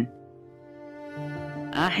one.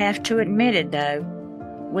 I have to admit it though,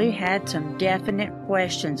 we had some definite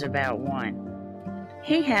questions about one.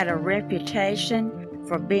 He had a reputation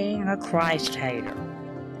for being a Christ hater,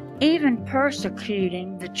 even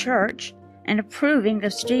persecuting the church and approving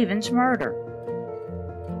of Stephen's murder.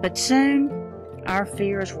 But soon, our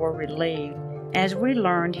fears were relieved as we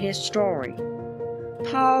learned his story.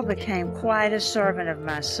 Paul became quite a servant of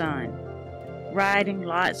my son, writing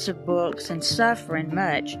lots of books and suffering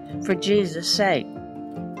much for Jesus' sake.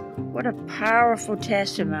 What a powerful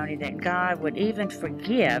testimony that God would even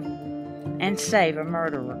forgive and save a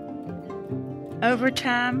murderer. Over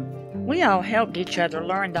time, we all helped each other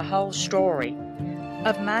learn the whole story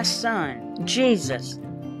of my son, Jesus,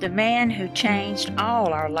 the man who changed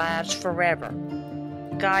all our lives forever.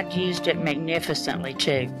 God used it magnificently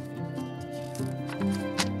too.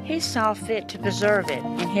 He saw fit to preserve it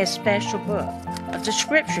in His special book of the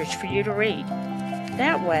Scriptures for you to read.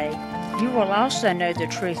 That way, you will also know the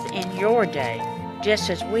truth in your day, just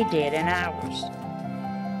as we did in ours.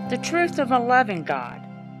 The truth of a loving God,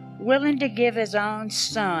 willing to give His own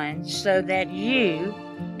Son so that you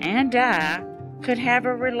and I could have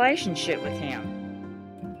a relationship with Him.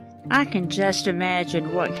 I can just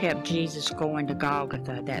imagine what kept Jesus going to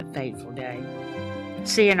Golgotha that fateful day.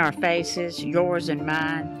 Seeing our faces, yours and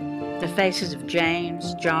mine, the faces of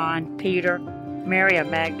James, John, Peter, Mary of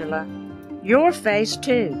Magdala, your face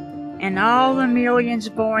too, and all the millions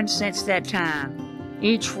born since that time,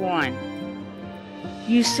 each one.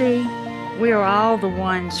 You see, we are all the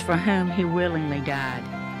ones for whom He willingly died.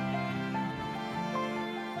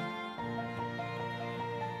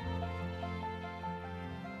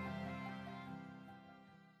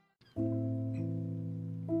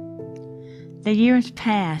 The years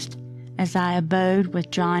passed as I abode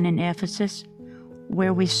with John in Ephesus,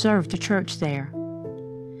 where we served the church there.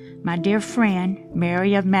 My dear friend,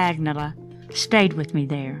 Mary of Magdala, stayed with me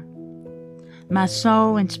there. My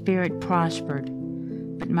soul and spirit prospered,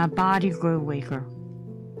 but my body grew weaker.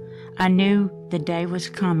 I knew the day was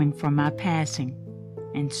coming for my passing,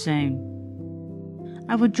 and soon.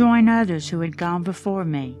 I would join others who had gone before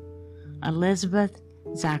me, Elizabeth,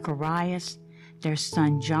 Zacharias, their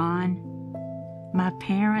son John, my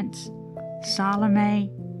parents,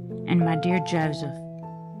 Salome, and my dear Joseph.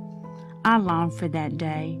 I longed for that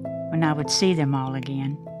day when I would see them all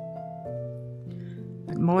again.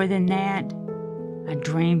 But more than that, I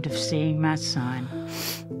dreamed of seeing my son.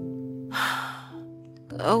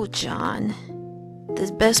 Oh, John,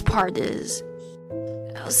 the best part is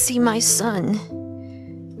I'll see my son,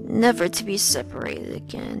 never to be separated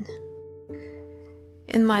again.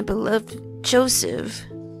 And my beloved Joseph,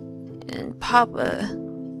 and Papa,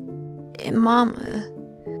 and Mama,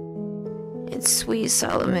 and sweet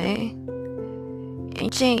Salome,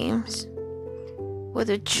 and James. What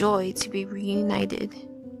a joy to be reunited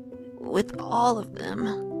with all of them.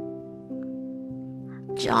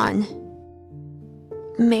 John,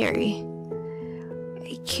 Mary,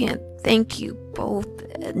 I can't thank you both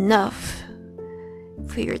enough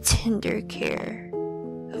for your tender care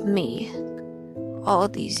of me all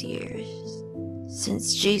these years.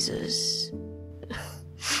 Since Jesus.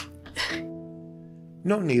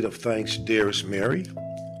 No need of thanks, dearest Mary.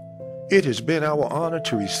 It has been our honor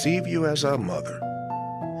to receive you as our mother.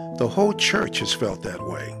 The whole church has felt that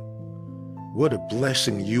way. What a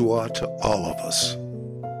blessing you are to all of us.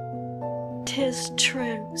 'Tis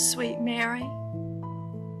true, sweet Mary.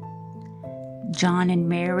 John and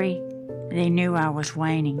Mary, they knew I was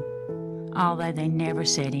waning, although they never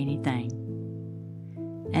said anything.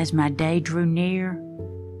 As my day drew near,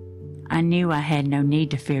 I knew I had no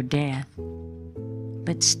need to fear death.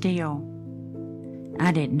 But still,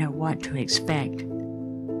 I didn't know what to expect.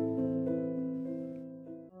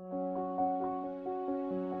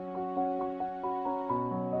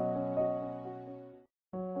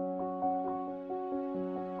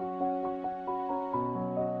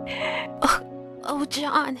 Oh,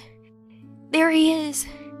 John, there he is.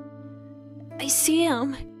 I see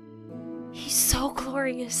him. He's so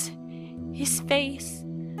glorious. His face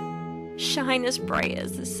shine as bright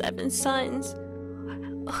as the 7 suns.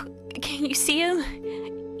 Can you see him?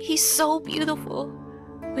 He's so beautiful,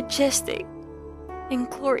 majestic, and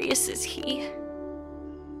glorious is he.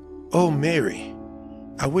 Oh, Mary,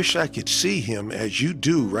 I wish I could see him as you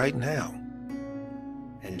do right now.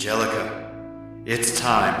 Angelica, it's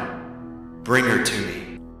time. Bring her to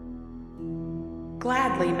me.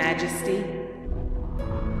 Gladly, Majesty.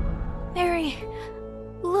 Mary,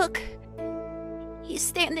 look. He's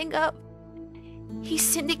standing up. He's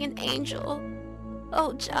sending an angel.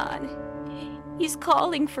 Oh, John, he's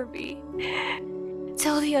calling for me.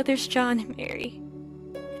 Tell the others, John and Mary.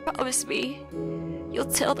 Promise me you'll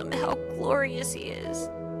tell them how glorious he is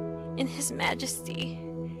in his majesty.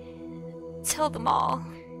 Tell them all.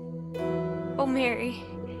 Oh, Mary,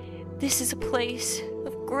 this is a place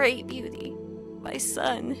of great beauty. My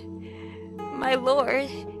son, my Lord,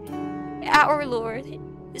 our Lord,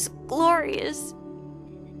 is glorious.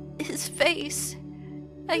 His face,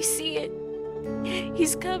 I see it.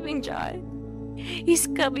 He's coming, John. He's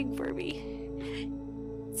coming for me.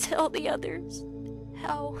 Tell the others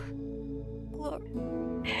how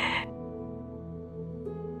glorious.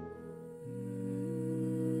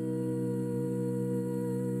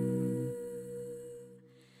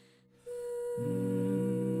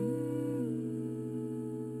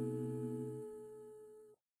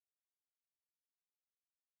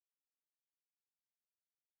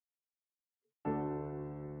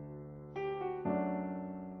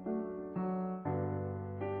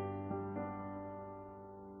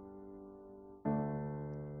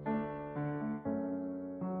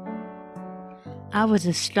 I was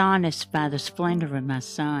astonished by the splendor of my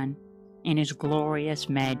son in his glorious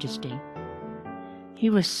majesty. He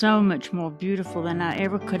was so much more beautiful than I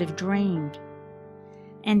ever could have dreamed.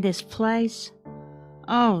 And this place,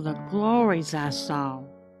 oh, the glories I saw,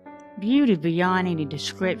 beauty beyond any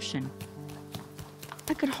description.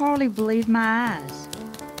 I could hardly believe my eyes.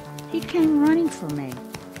 He came running for me,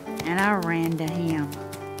 and I ran to him.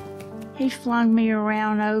 He flung me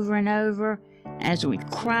around over and over as we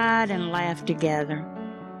cried and laughed together.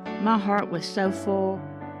 My heart was so full,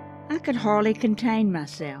 I could hardly contain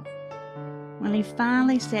myself. When he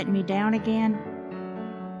finally set me down again,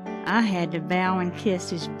 I had to bow and kiss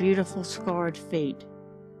his beautiful scarred feet,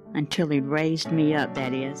 until he raised me up,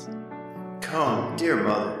 that is. Come, dear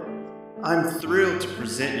mother, I'm thrilled to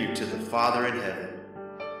present you to the Father in heaven.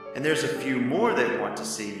 And there's a few more that want to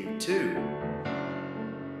see you too.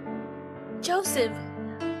 Joseph,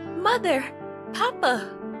 Mother, Papa,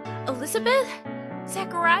 Elizabeth,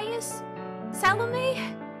 Zacharias, Salome,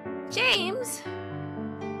 James.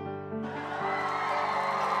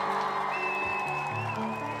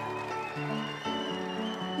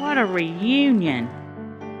 What a reunion,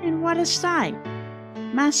 and what a sight.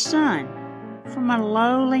 My son, from a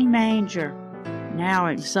lowly manger, now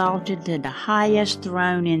exalted to the highest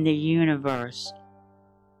throne in the universe.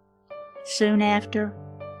 Soon after,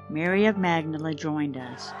 Mary of Magdala joined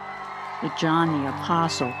us, with John the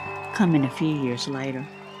Apostle coming a few years later.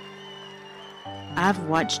 I've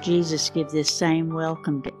watched Jesus give this same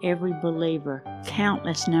welcome to every believer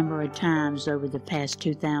countless number of times over the past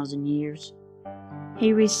 2,000 years.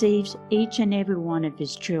 He receives each and every one of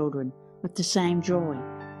his children with the same joy,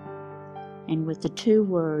 and with the two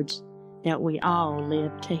words that we all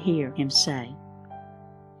live to hear him say,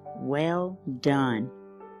 "Well done."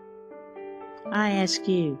 I ask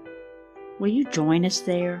you, will you join us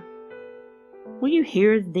there? Will you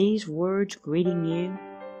hear these words greeting you?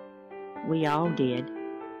 We all did,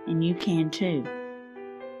 and you can too.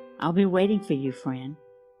 I'll be waiting for you, friend.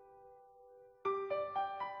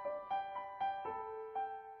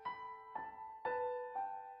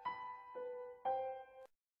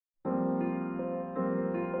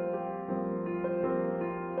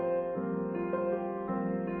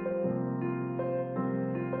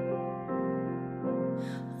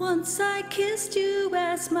 Once I kissed you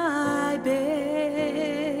as my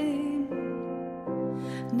babe.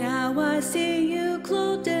 Now I see you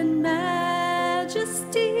clothed in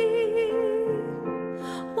majesty.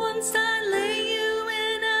 Once I lay you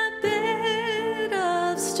in a bed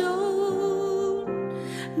of stone.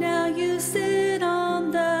 Now you sit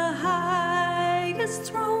on the highest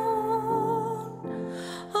throne.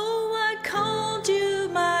 Oh, I called you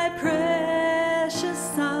my precious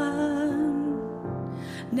son.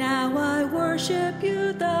 Now I worship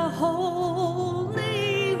you, the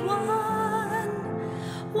Holy One.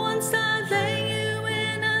 Once I lay you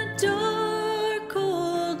in a dark,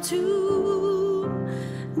 cold tomb.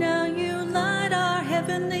 Now you light our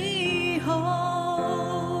heavenly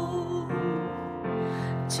home.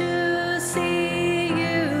 To see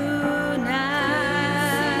you now,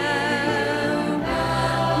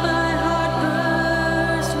 my heart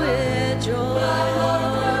bursts with joy.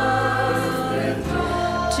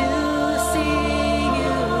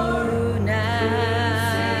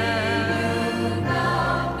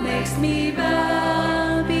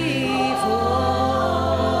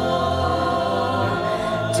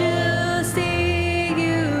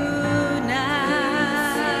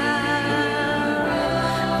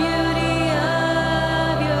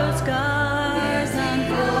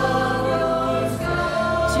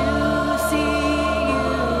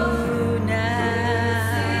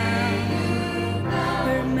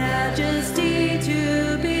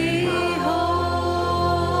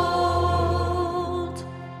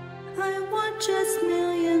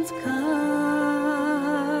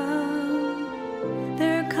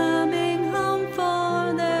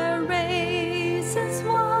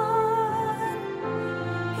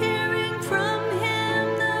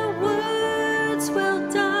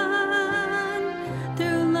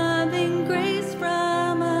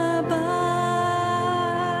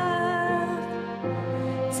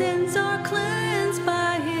 Sins are cleansed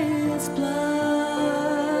by his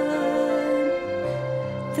blood,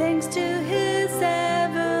 thanks to his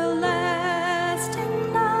everlasting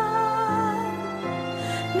love.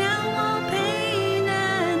 Now all pain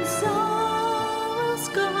and sorrow's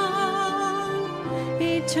gone,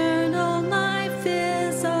 eternal life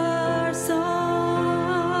is our song.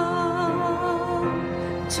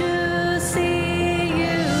 To see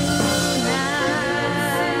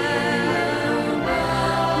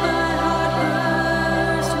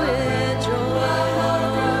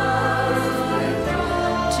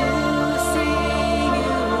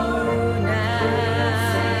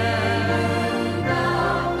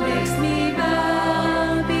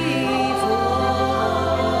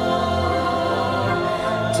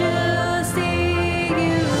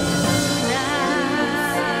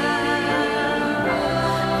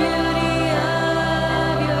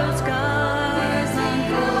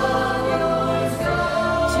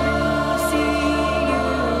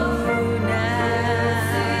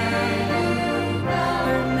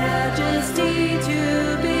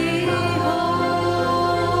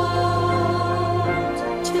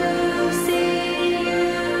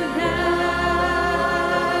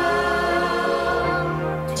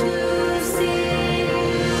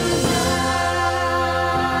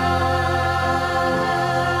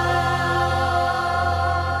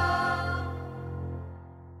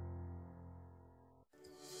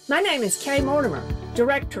My name is Kay Mortimer,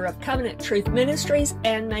 Director of Covenant Truth Ministries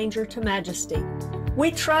and Manger To Majesty.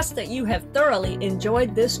 We trust that you have thoroughly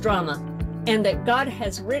enjoyed this drama and that God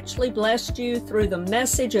has richly blessed you through the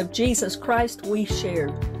message of Jesus Christ we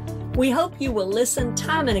shared. We hope you will listen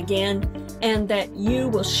time and again and that you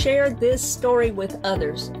will share this story with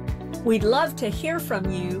others. We'd love to hear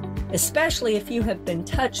from you, especially if you have been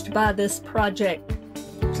touched by this project.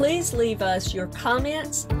 Please leave us your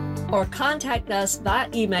comments or contact us by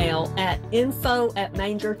email at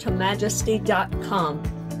info@mangertomajesty.com.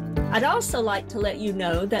 I'd also like to let you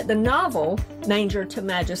know that the novel, Manger to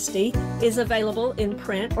Majesty, is available in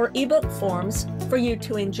print or ebook forms for you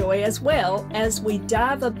to enjoy, as well as we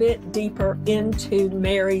dive a bit deeper into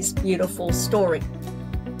Mary's beautiful story.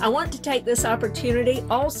 I want to take this opportunity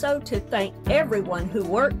also to thank everyone who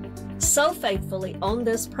worked so faithfully on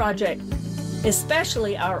this project,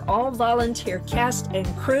 especially our all-volunteer cast and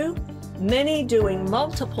crew, many doing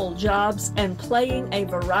multiple jobs and playing a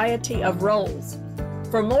variety of roles.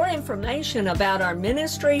 For more information about our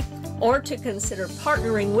ministry or to consider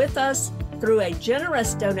partnering with us through a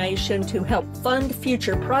generous donation to help fund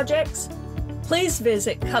future projects, please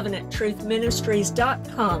visit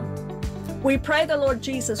covenanttruthministries.com. We pray the Lord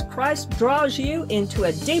Jesus Christ draws you into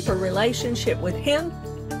a deeper relationship with Him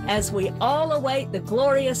as we all await the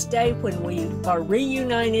glorious day when we are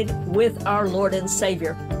reunited with our Lord and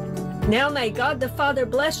Savior. Now may God the Father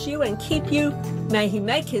bless you and keep you. May He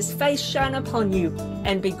make His face shine upon you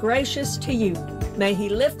and be gracious to you. May He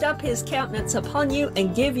lift up His countenance upon you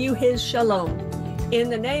and give you His shalom. In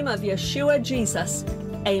the name of Yeshua Jesus,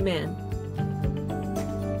 amen.